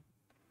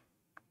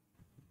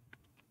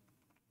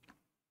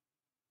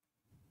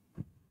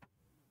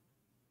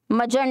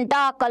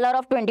 Magenta, color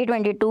of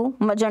 2022,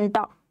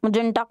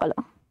 magenta color.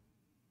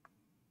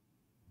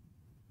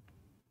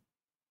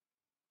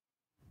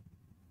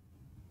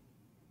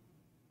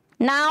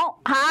 Now,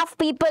 half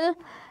people,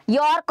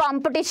 your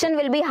competition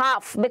will be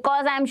half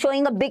because I am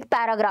showing a big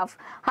paragraph.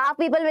 Half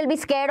people will be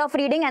scared of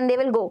reading and they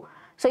will go.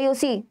 So you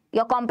see,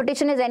 your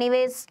competition is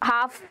anyways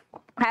half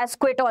has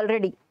quit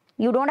already.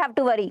 You don't have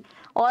to worry.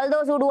 All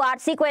those who do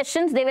artsy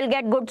questions, they will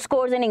get good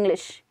scores in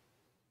English.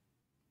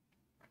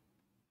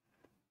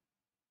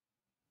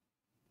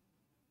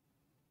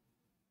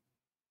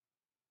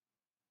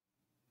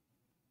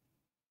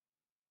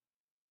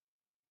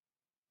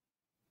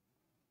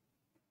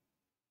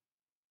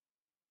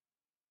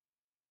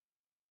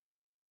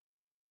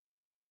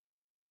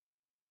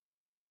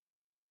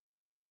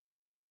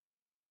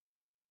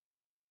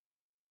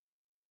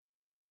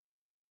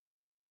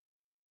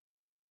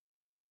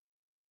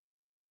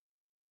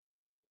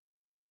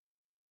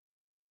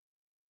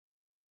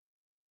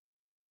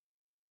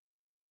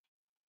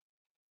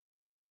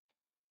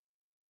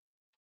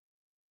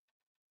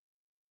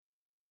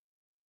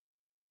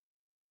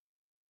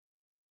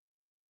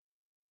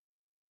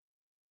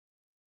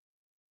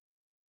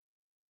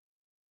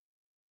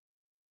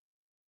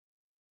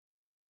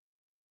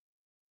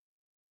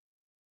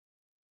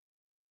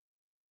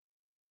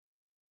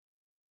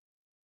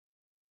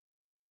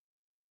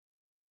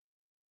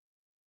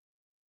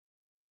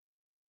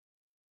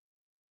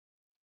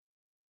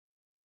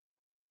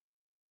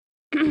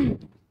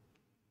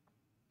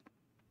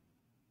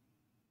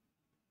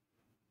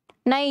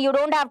 No, you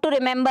don't have to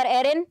remember,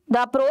 Erin.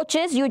 The approach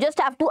is you just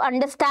have to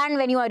understand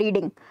when you are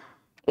reading.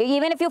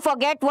 Even if you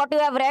forget what you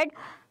have read,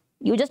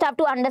 you just have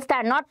to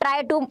understand, not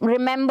try to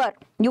remember.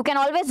 You can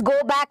always go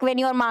back when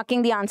you are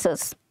marking the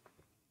answers.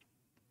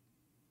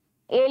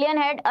 Alien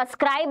head,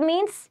 ascribe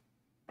means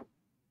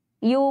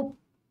you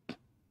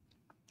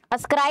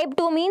ascribe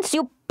to means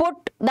you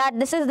put that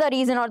this is the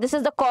reason or this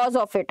is the cause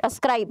of it.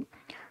 Ascribe.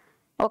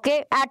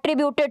 Okay,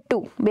 attributed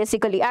to,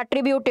 basically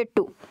attributed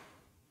to.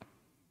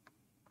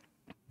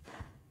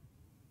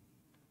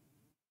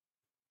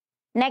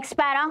 Next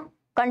para,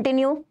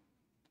 continue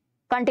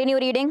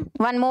reading,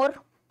 one more.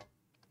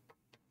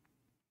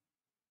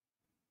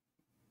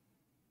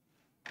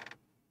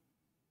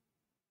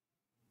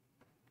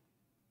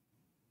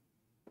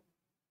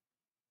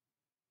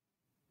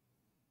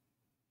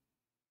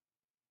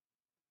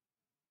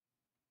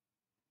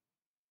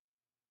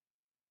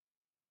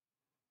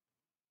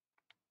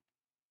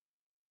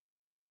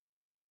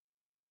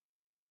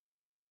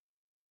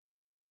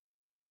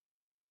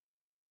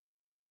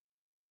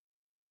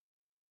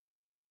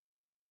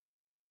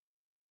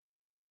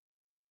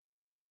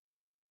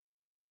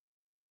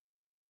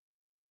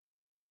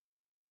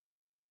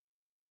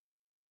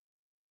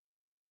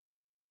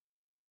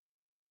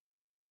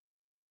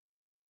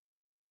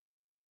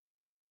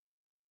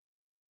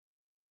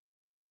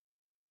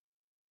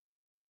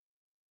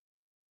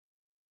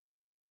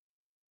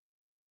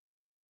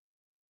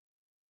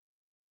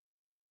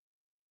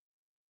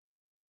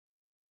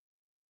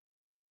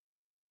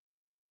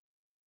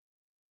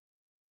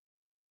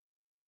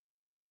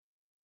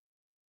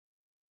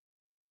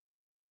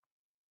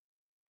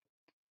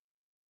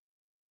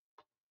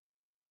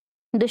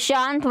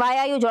 Dishant, why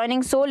are you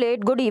joining so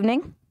late? Good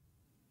evening.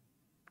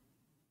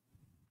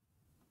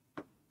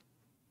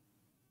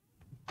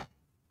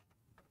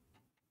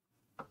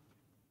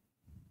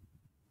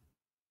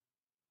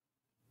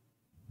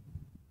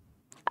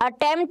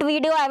 Attempt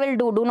video I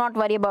will do not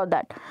worry about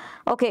that.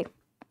 Okay,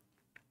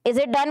 is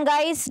it done,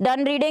 guys?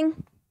 Done reading?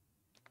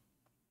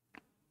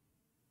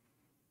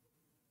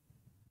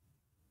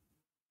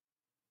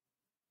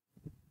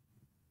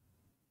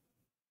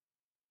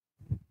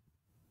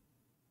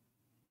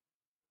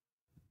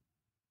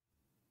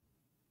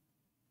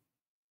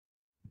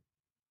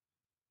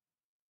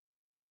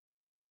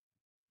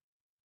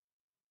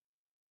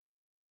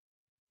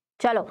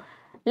 Chalo,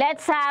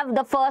 let's have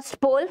the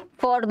first poll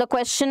for the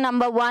question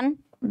number 1.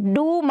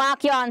 Do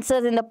mark your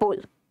answers in the poll.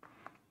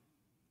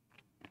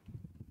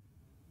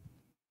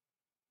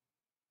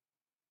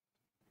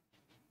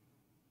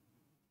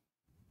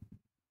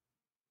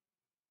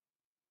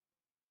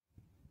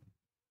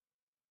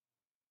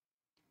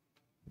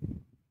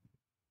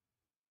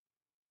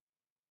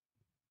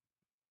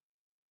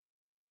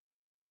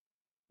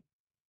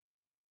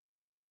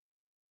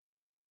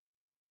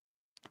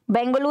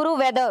 Bengaluru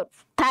weather.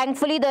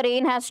 Thankfully, the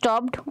rain has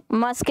stopped.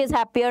 Musk is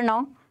happier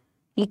now.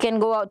 He can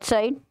go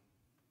outside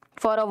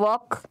for a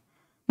walk.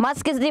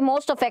 Musk is the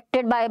most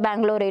affected by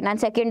Bangalore rain, and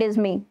second is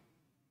me.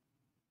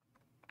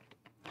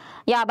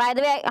 Yeah, by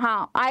the way,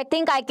 I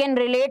think I can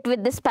relate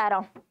with this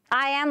para.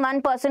 I am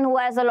one person who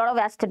has a lot of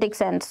aesthetic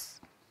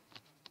sense.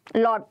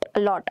 Lot.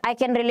 I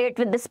can relate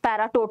with this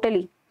para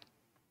totally.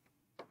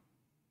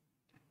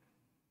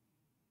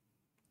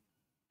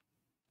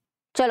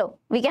 Chalo,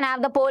 we can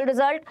have the poll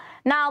result.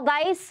 Now,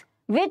 guys,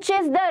 which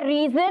is the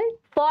reason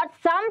for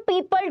some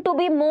people to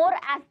be more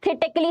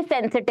aesthetically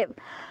sensitive?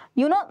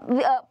 You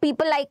know,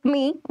 people like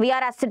me, we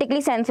are aesthetically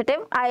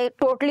sensitive. I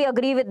totally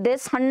agree with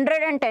this,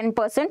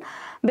 110%,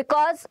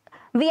 because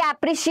we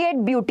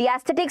appreciate beauty.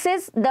 Aesthetics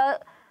is the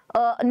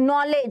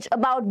knowledge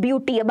about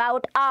beauty,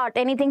 about art,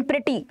 anything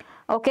pretty.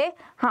 Okay,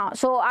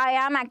 so I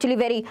am actually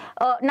very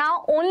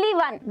now only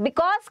one,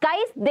 because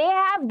guys, they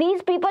have,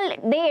 these people,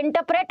 they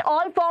interpret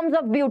all forms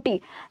of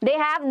beauty. They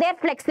have their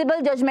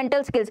flexible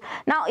judgmental skills.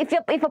 Now if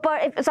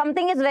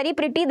something is very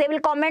pretty, they will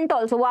comment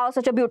also, wow,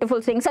 such a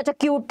beautiful thing, such a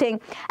cute thing.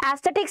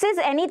 Aesthetics is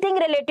anything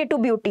related to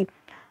beauty.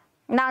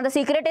 Now the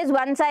secret is,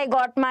 once I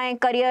got my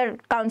career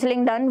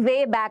counseling done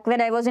way back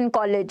when I was in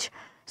college,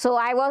 so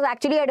I was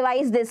actually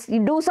advised this,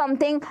 you do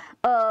something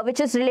which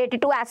is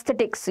related to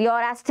aesthetics.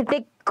 Your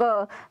aesthetic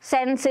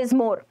sense is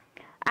more,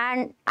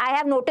 and I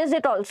have noticed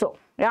it also.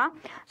 Yeah.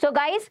 So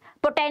guys,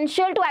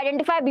 potential to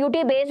identify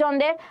beauty based on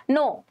their,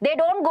 no, they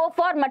don't go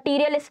for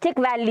materialistic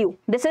value.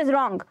 This is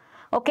wrong.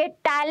 Okay,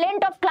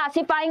 talent of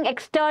classifying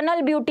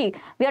external beauty.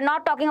 We are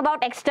not talking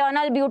about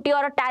external beauty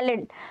or a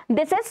talent.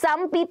 This is,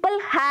 some people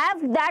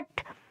have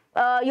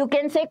that you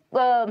can say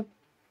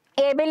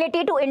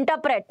ability to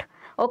interpret.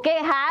 Okay,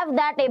 have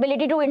that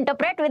ability to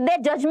interpret with their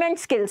judgment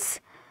skills.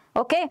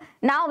 Okay,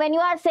 now when you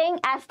are saying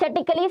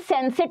aesthetically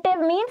sensitive,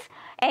 means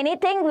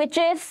anything which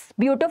is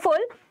beautiful,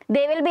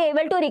 they will be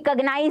able to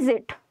recognize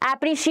it,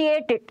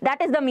 appreciate it.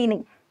 That is the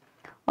meaning.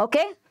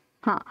 Okay,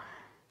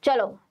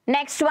 chalo,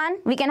 next one,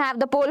 we can have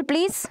the poll,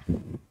 please.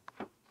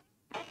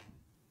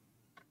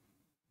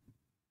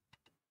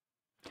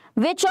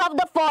 Which of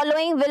the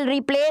following will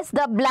replace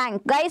the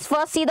blank? Guys,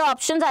 first see the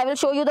options. I will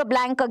show you the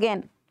blank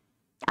again.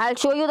 I'll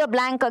show you the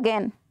blank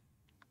again.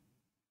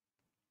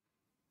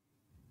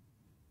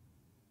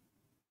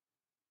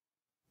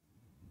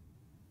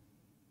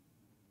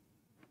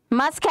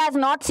 Musk has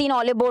not seen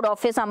Oliveboard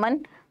office,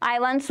 Aman. I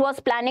once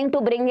was planning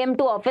to bring him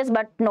to office,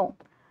 but no,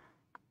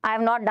 I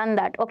have not done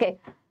that. Okay.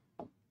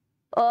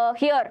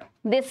 Here,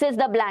 this is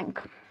the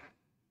blank.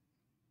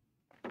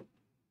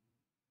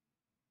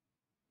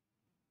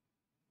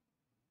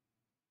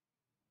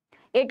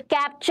 It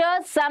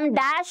captures some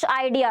dash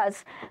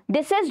ideas.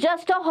 This is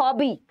just a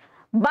hobby,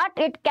 but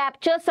it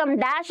captures some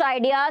dash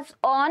ideas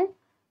on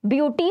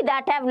beauty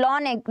that have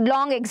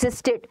long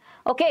existed.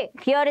 Okay,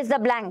 here is the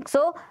blank.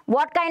 So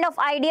what kind of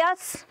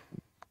ideas?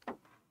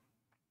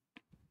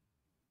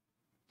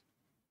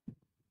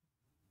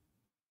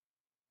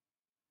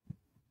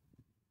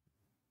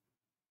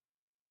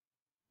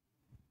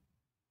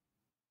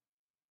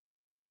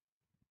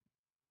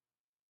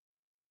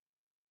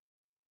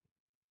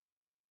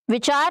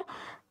 Which are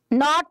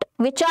not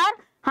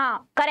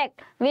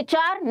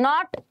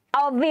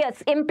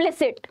obvious,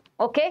 implicit.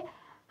 Okay,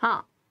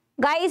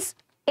 guys,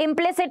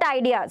 implicit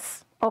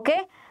ideas.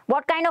 Okay,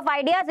 what kind of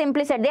ideas?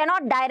 Implicit. They are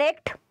not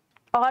direct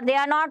or they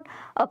are not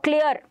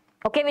clear.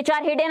 Okay, which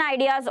are hidden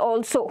ideas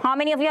also. How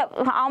many of you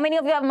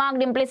have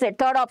marked implicit?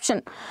 Third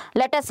option.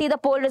 Let us see the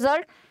poll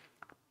result.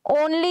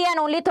 Only and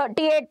only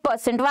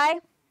 38%. Why?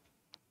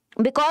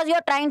 Because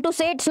you're trying to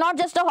say it's not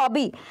just a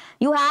hobby.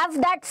 You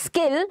have that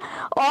skill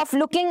of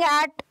looking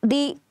at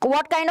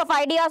what kind of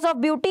ideas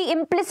of beauty,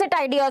 implicit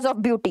ideas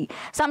of beauty.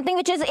 Something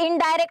which is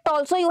indirect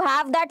also, you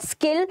have that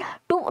skill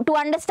to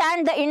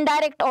understand the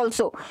indirect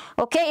also.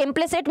 Okay,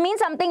 implicit means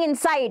something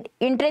inside,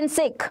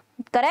 intrinsic,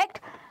 correct?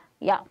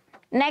 Yeah.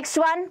 Next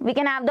one, we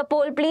can have the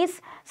poll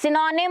please.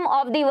 Synonym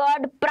of the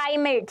word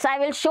primates. I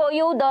will show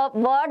you the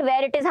word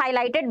where it is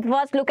highlighted.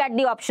 First look at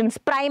the options.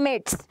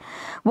 Primates.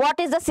 What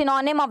is the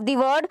synonym of the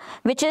word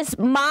which is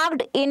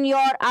marked in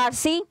your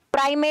RC?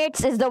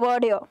 Primates is the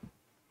word here.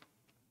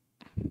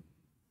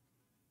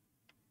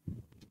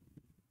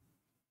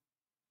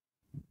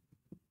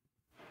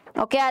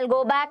 Okay, I'll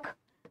go back.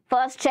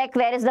 First check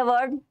where is the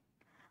word.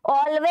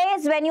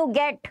 Always when you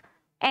get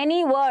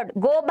any word,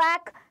 go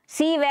back,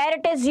 see where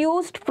it is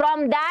used.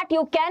 From that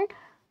you can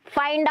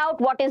find out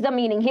what is the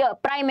meaning. Here,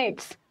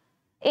 primates.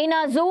 In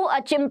a zoo,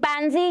 a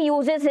chimpanzee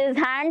uses his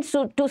hands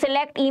to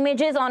select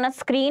images on a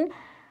screen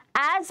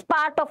as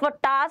part of a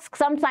task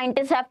some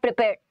scientists have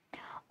prepared.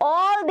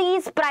 All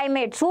these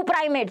primates, who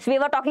primates? We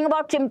were talking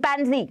about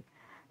chimpanzee.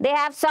 They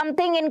have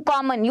something in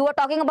common. You were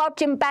talking about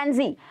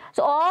chimpanzee.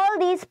 So all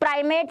these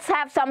primates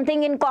have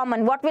something in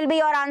common. What will be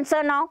your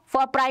answer now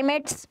for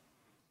primates?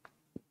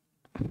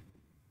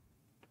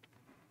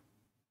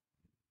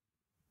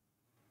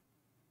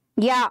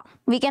 Yeah,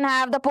 we can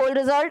have the poll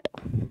result.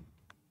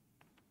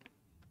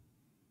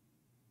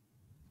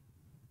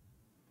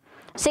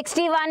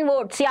 61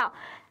 votes, yeah.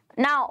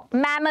 Now,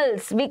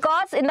 mammals,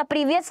 because in the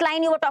previous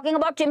line you were talking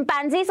about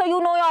chimpanzee, so you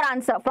know your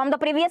answer. From the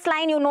previous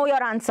line, you know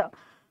your answer.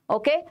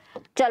 Okay,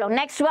 chalo,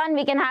 next one,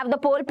 we can have the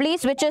poll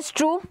please, which is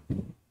true.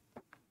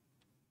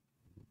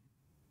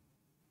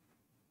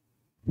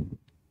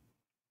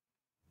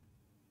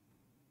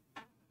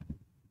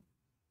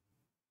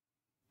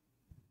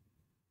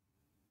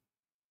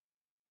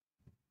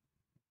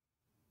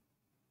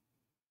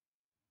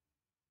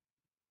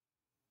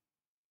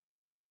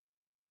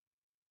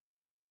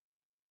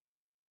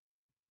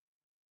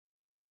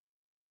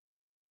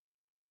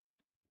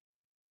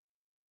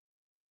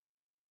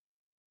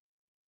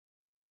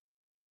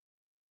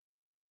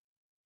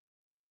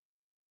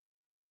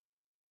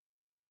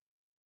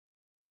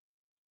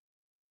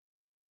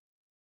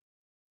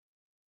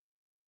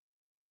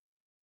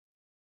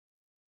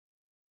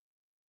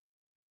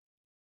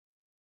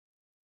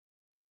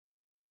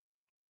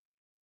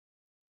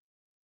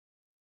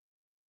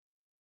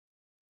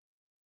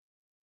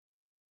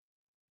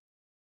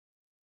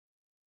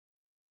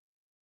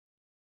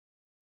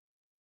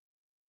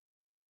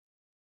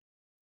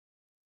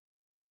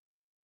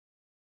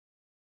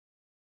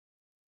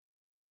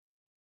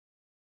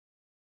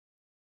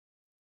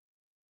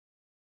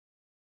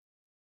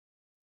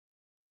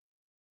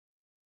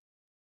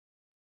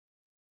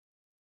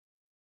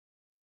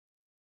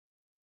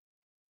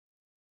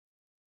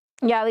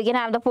 Yeah, we can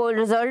have the poll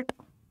result.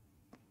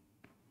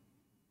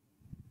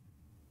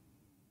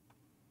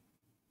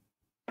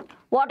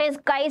 What is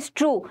guys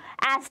true?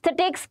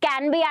 Aesthetics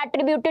can be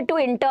attributed to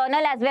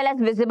internal as well as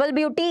visible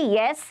beauty.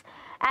 Yes.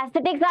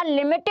 Aesthetics are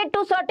limited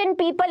to certain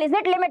people. Is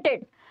it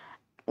limited?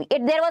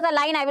 There was a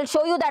line, I will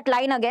show you that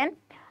line again.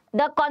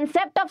 The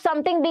concept of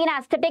something being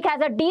aesthetic has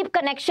a deep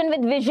connection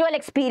with visual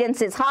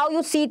experiences. How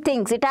you see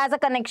things, it has a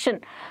connection.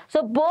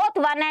 So both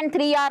 1 and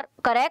 3 are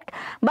correct.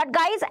 But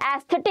guys,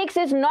 aesthetics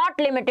is not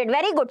limited.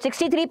 Very good.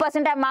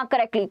 63% have marked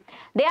correctly.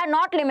 They are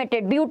not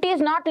limited. Beauty is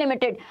not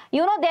limited.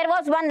 You know, there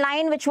was one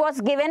line which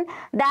was given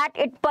that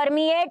it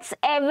permeates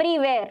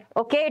everywhere.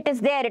 Okay, it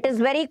is there. It is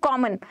very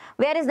common.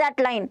 Where is that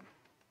line?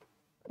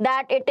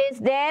 That it is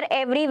there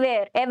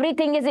everywhere.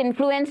 Everything is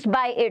influenced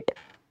by it.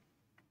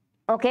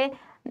 Okay.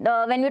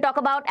 When we talk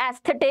about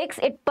aesthetics,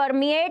 it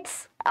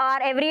permeates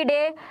our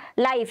everyday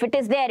life. It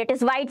is there. It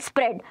is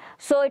widespread.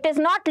 So it is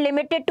not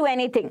limited to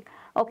anything.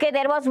 Okay,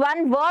 there was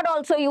one word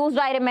also used,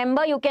 I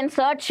remember. You can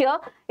search here.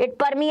 It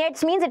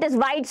permeates means it is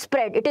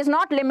widespread. It is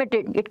not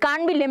limited. It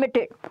can't be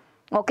limited.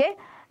 Okay.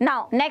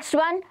 Now, next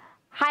one.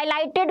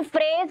 Highlighted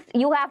phrase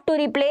you have to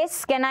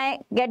replace. Can I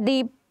get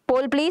the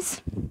poll,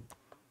 please?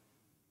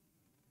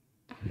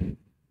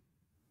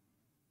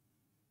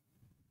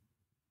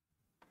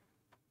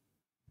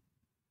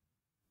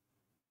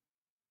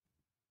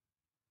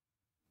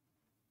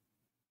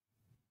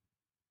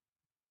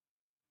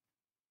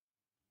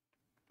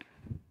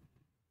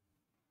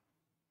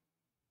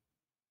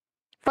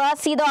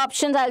 First, see the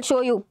options. I'll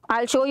show you.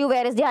 I'll show you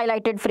where is the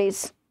highlighted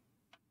phrase.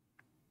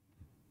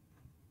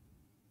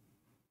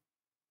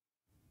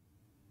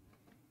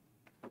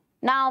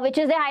 Now, which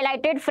is the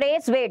highlighted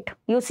phrase? Wait,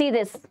 you see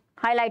this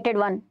highlighted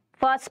one.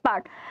 First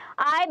part.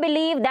 I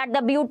believe that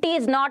the beauty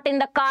is not in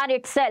the car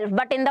itself,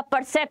 but in the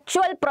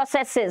perceptual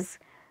processes.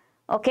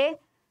 Okay.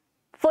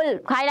 Full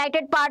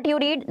highlighted part you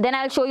read. Then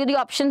I'll show you the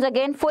options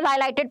again. Full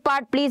highlighted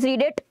part, please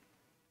read it.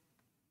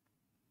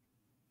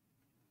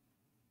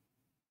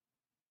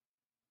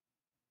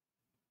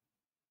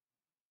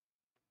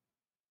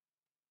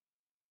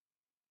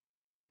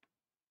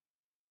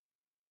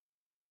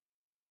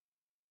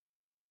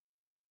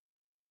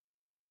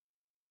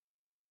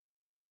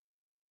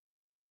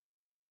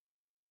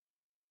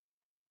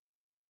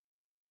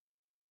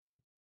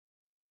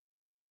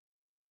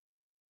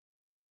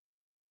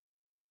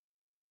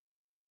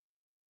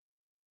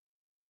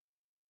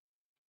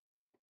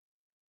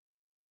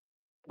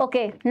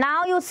 Okay,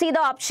 now you see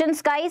the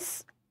options,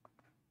 guys.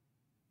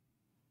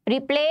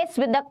 Replace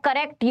with the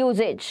correct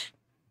usage.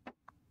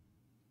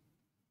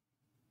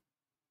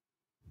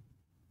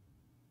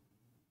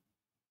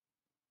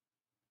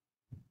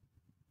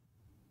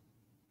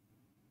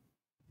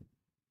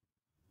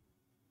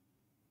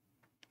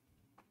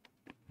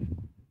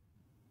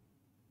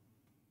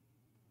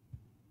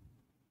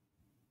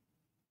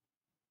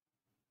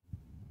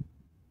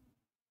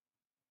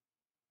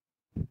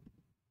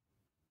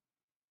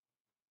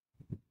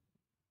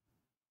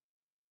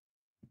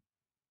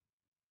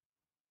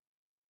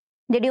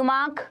 Did you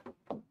mark?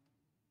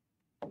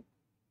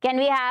 Can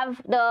we have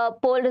the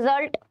poll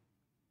result?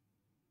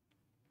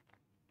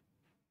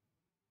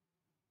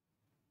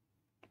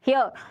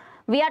 Here,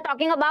 we are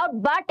talking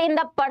about but in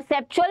the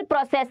perceptual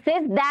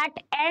processes that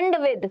end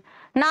with.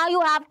 Now you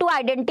have to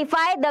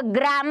identify the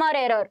grammar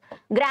error.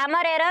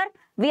 Grammar error,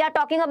 we are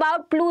talking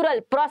about plural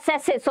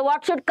processes. So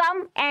what should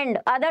come? End.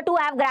 Other two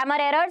have grammar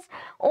errors.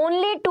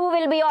 Only two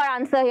will be your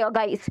answer here,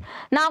 guys.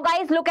 Now,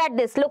 guys, look at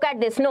this. Look at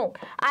this. No,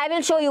 I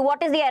will show you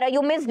what is the error.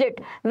 You missed it.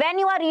 When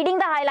you are reading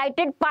the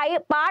highlighted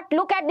part,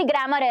 look at the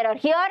grammar error.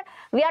 Here,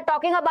 we are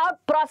talking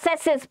about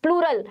processes,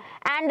 plural,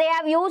 and they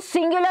have used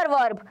singular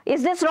verb.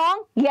 Is this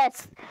wrong?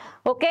 Yes.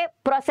 Okay,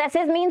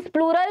 processes means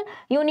plural.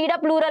 You need a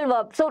plural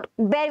verb. So,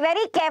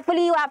 very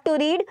carefully you have to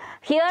read.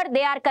 Here,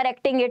 they are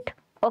correcting it.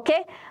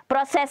 Okay,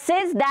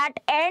 processes that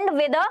end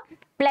with a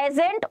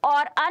pleasant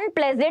or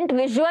unpleasant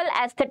visual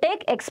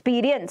aesthetic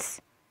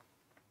experience.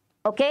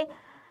 Okay,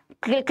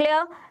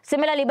 clear?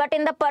 Similarly, but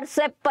in the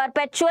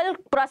perpetual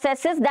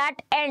processes that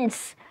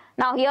ends.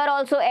 Now here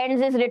also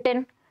ends is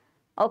written.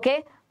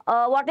 Okay,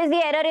 what is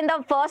the error in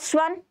the first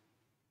one?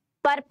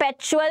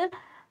 Perpetual,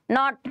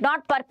 not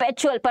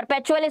perpetual.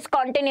 Perpetual is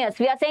continuous.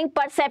 We are saying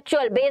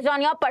perceptual based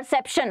on your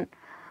perception.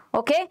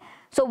 Okay,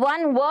 so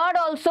one word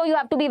also you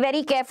have to be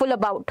very careful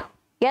about.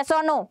 Yes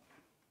or no?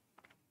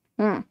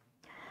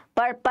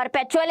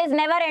 Perpetual is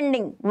never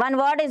ending. One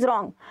word is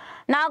wrong.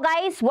 Now,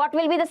 guys, what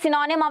will be the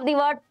synonym of the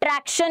word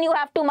traction? You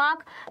have to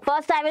mark.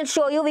 First, I will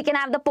show you. We can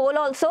have the poll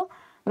also.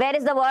 Where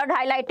is the word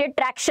highlighted?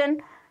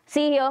 Traction.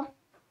 See here.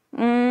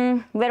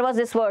 Where was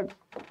this word?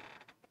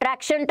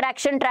 Traction,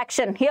 traction,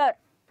 traction. Here.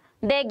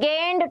 They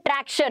gained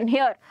traction.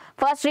 Here.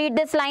 First, read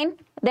this line.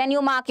 Then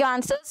you mark your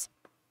answers.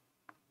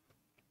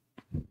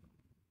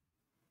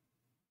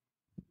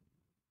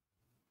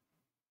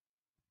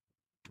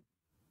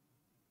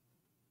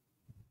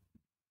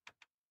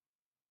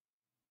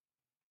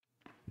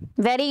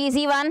 Very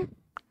easy one.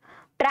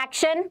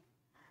 Traction.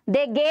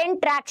 They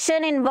gained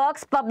traction in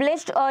works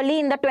published early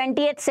in the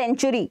 20th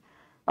century.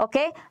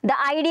 Okay. The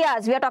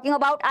ideas. We are talking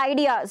about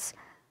ideas.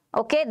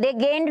 Okay. They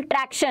gained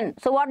traction.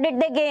 So what did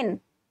they gain?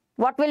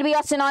 What will be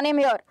a synonym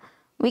here?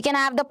 We can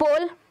have the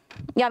poll.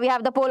 Yeah, we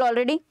have the poll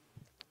already.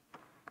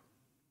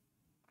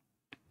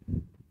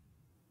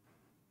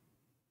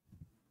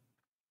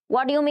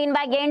 What do you mean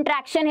by gained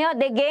traction here?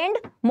 They gained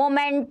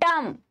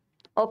momentum.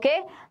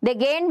 Okay. They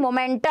gained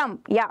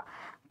momentum. Yeah.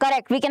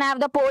 Correct. We can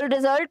have the poll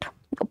result.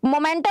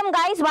 Momentum,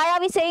 guys, why are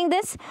we saying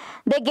this?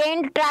 They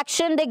gained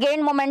traction, they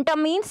gained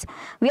momentum means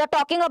we are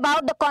talking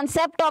about the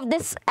concept of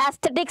this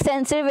aesthetic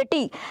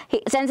sensitivity.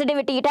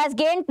 It has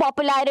gained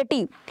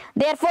popularity.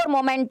 Therefore,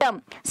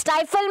 momentum.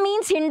 Stifle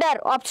means hinder,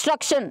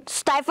 obstruction.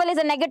 Stifle is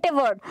a negative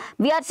word.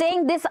 We are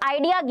saying this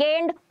idea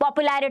gained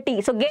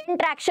popularity. So, gained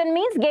traction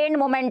means gained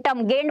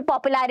momentum, gained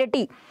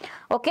popularity.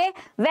 Okay,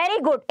 very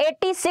good.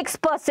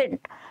 86%.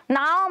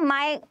 Now,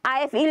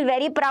 I feel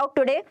very proud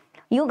today.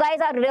 You guys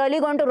are really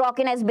going to rock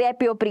in SBI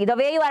POPRI. The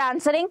way you are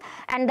answering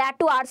and that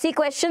to RC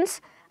questions,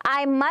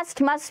 I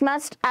must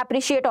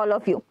appreciate all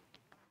of you.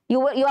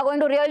 You are going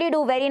to really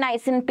do very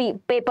nice in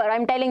paper,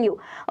 I'm telling you.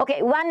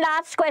 Okay, one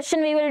last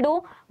question we will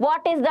do.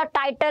 What is the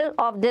title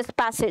of this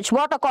passage?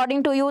 What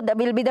according to you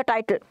will be the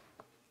title?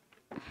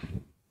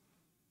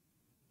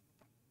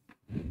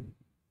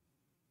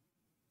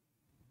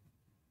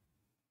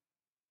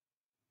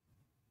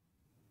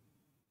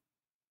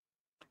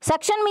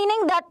 Suction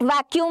meaning that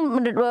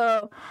vacuum,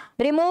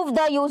 remove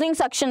the using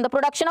suction, the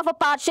production of a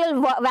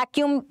partial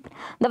vacuum,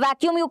 the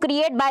vacuum you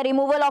create by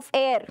removal of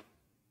air.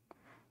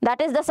 That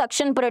is the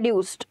suction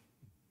produced.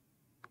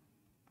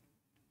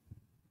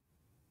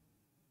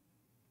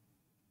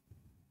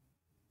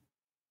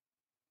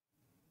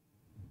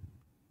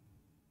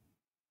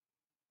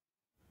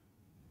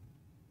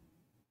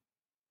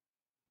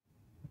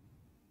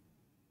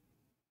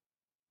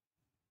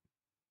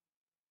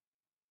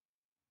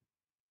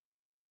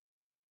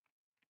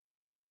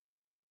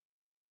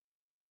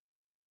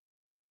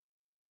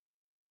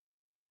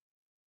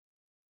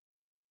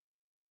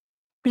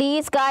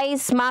 Please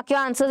guys, mark your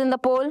answers in the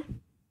poll.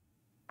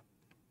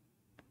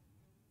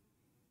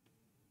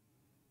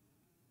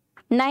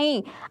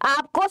 नहीं,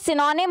 आपको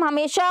synonym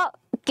हमेशा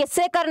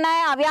किससे करना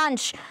है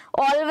Avyansh?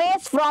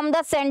 Always from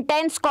the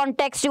sentence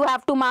context you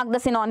have to mark the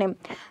synonym.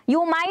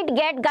 You might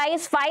get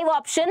guys 5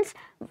 options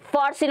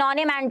for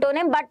synonym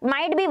antonym, but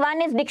might be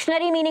one is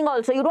dictionary meaning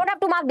also. You don't have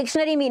to mark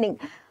dictionary meaning.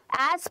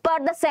 As per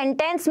the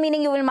sentence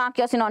meaning you will mark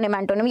your synonym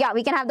antonym. Yeah,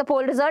 we can have the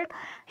poll result.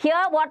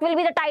 Here what will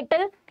be the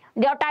title?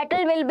 Your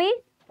title will be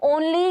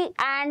only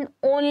and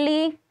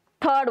only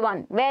third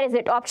one. Where is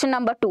it? Option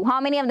number 2. How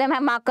many of them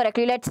have marked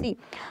correctly? Let's see.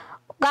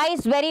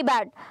 Guys, very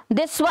bad.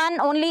 This one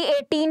only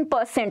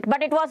 18%,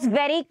 but it was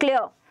very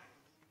clear.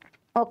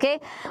 Okay,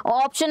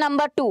 option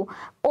number 2.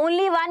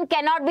 Only one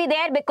cannot be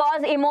there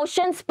because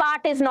emotions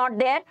part is not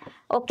there.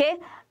 Okay,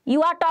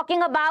 you are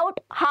talking about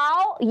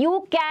how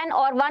you can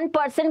or one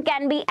person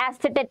can be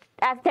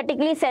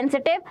aesthetically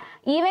sensitive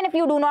even if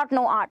you do not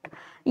know art.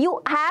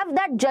 You have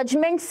that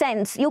judgment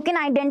sense. You can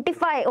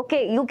identify,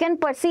 okay, you can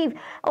perceive,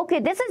 okay,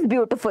 this is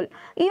beautiful.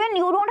 Even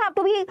you don't have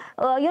to be,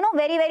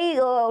 very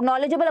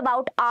knowledgeable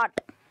about art.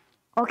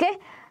 Okay,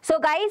 so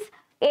guys,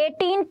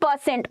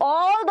 18%.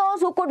 All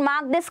those who could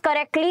mark this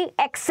correctly,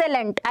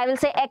 excellent. I will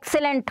say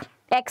excellent,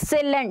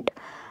 excellent.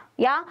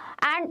 Yeah,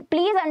 and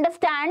please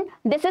understand,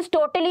 this is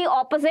totally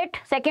opposite.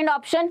 Second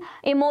option,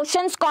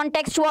 emotions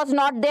context was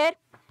not there.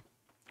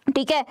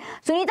 Okay,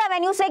 Sunita,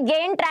 when you say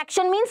gain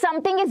traction means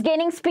something is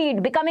gaining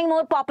speed, becoming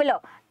more popular.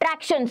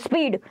 Traction,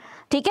 speed.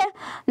 Okay,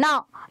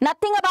 now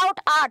nothing about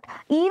art.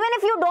 Even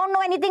if you don't know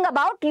anything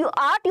about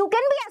art, you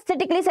can be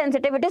aesthetically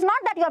sensitive. It is not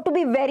that you have to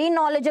be very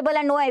knowledgeable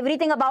and know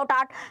everything about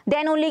art,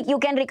 then only you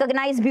can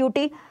recognize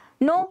beauty.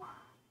 No.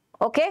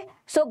 Okay,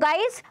 so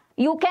guys,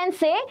 you can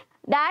say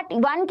that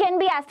one can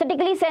be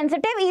aesthetically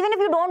sensitive even if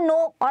you don't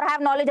know or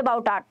have knowledge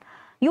about art.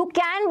 You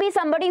can be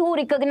somebody who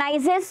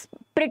recognizes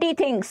pretty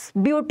things,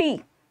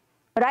 beauty.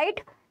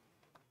 Right?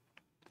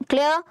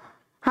 Clear?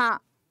 Huh.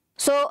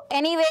 So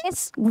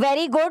anyways,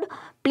 very good.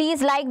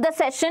 Please like the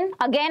session.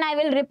 Again, I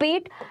will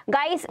repeat.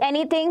 Guys,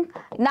 anything.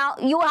 Now,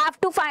 you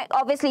have to find,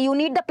 obviously, you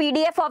need the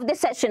PDF of this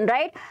session,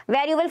 right?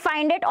 Where you will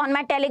find it on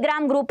my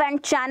Telegram group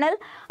and channel.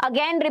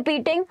 Again,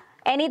 repeating.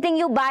 Anything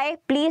you buy,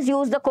 please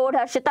use the code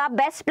Harshita.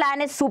 Best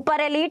plan is Super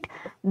Elite.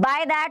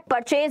 Buy that,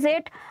 purchase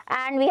it.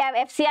 And we have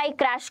FCI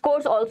crash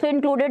course also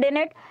included in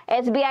it.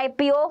 SBI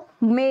PO,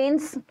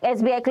 mains,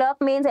 SBI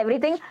Clerk, mains,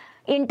 everything.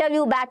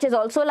 Interview batch is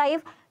also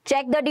live.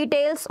 Check the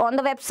details on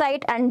the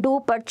website and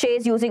do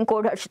purchase using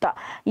code Harshita.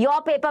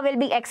 Your paper will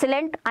be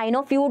excellent. I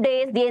know few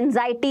days, the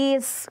anxiety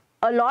is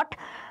a lot.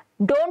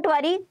 Don't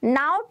worry.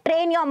 Now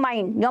train your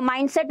mind. Your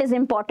mindset is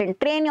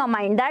important. Train your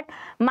mind that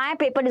my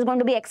paper is going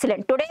to be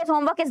excellent. Today's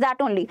homework is that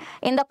only.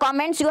 In the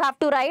comments, you have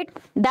to write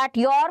that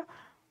your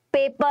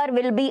paper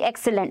will be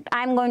excellent.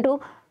 I'm going to,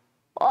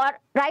 or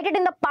write it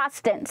in the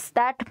past tense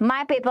that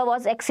my paper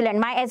was excellent.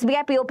 My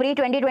SBI PO Pre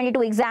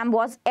 2022 exam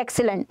was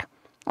excellent.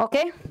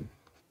 Okay.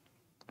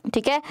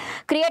 Okay.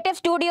 Creative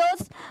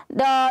Studios,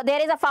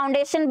 there is a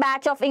foundation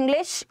batch of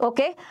English.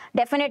 Okay,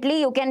 definitely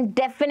you can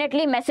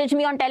definitely message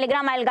me on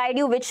Telegram. I'll guide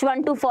you which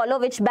one to follow,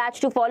 which batch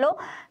to follow.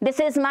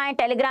 This is my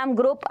Telegram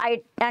group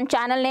and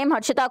channel name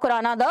Harshita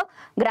Khurana, the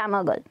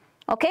grammar girl.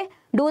 Okay,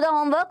 do the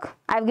homework.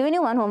 I've given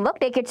you one homework.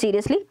 Take it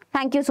seriously.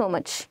 Thank you so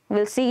much.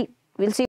 We'll see.